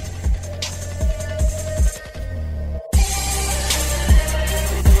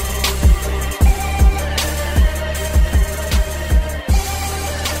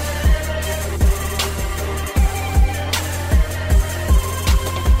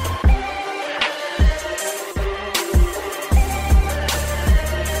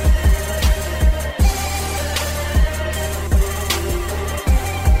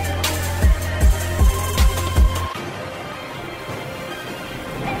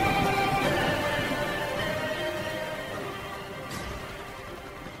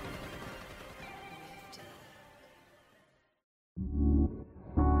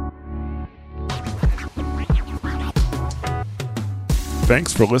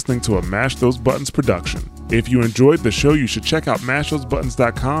 Thanks for listening to a Mash Those Buttons production. If you enjoyed the show, you should check out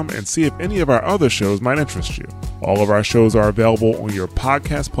mashthosebuttons.com and see if any of our other shows might interest you. All of our shows are available on your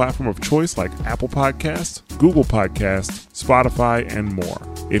podcast platform of choice like Apple Podcasts, Google Podcasts, Spotify, and more.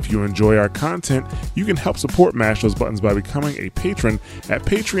 If you enjoy our content, you can help support Mash Those Buttons by becoming a patron at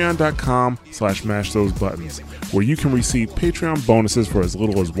patreon.com/mashthosebuttons, where you can receive Patreon bonuses for as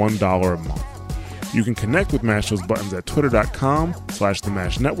little as $1 a month. You can connect with Mash Those Buttons at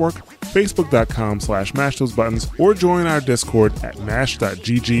twitter.com/TheMashNetwork, facebook.com/mashthosebuttons, or join our Discord at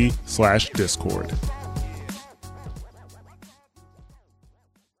mash.gg/discord.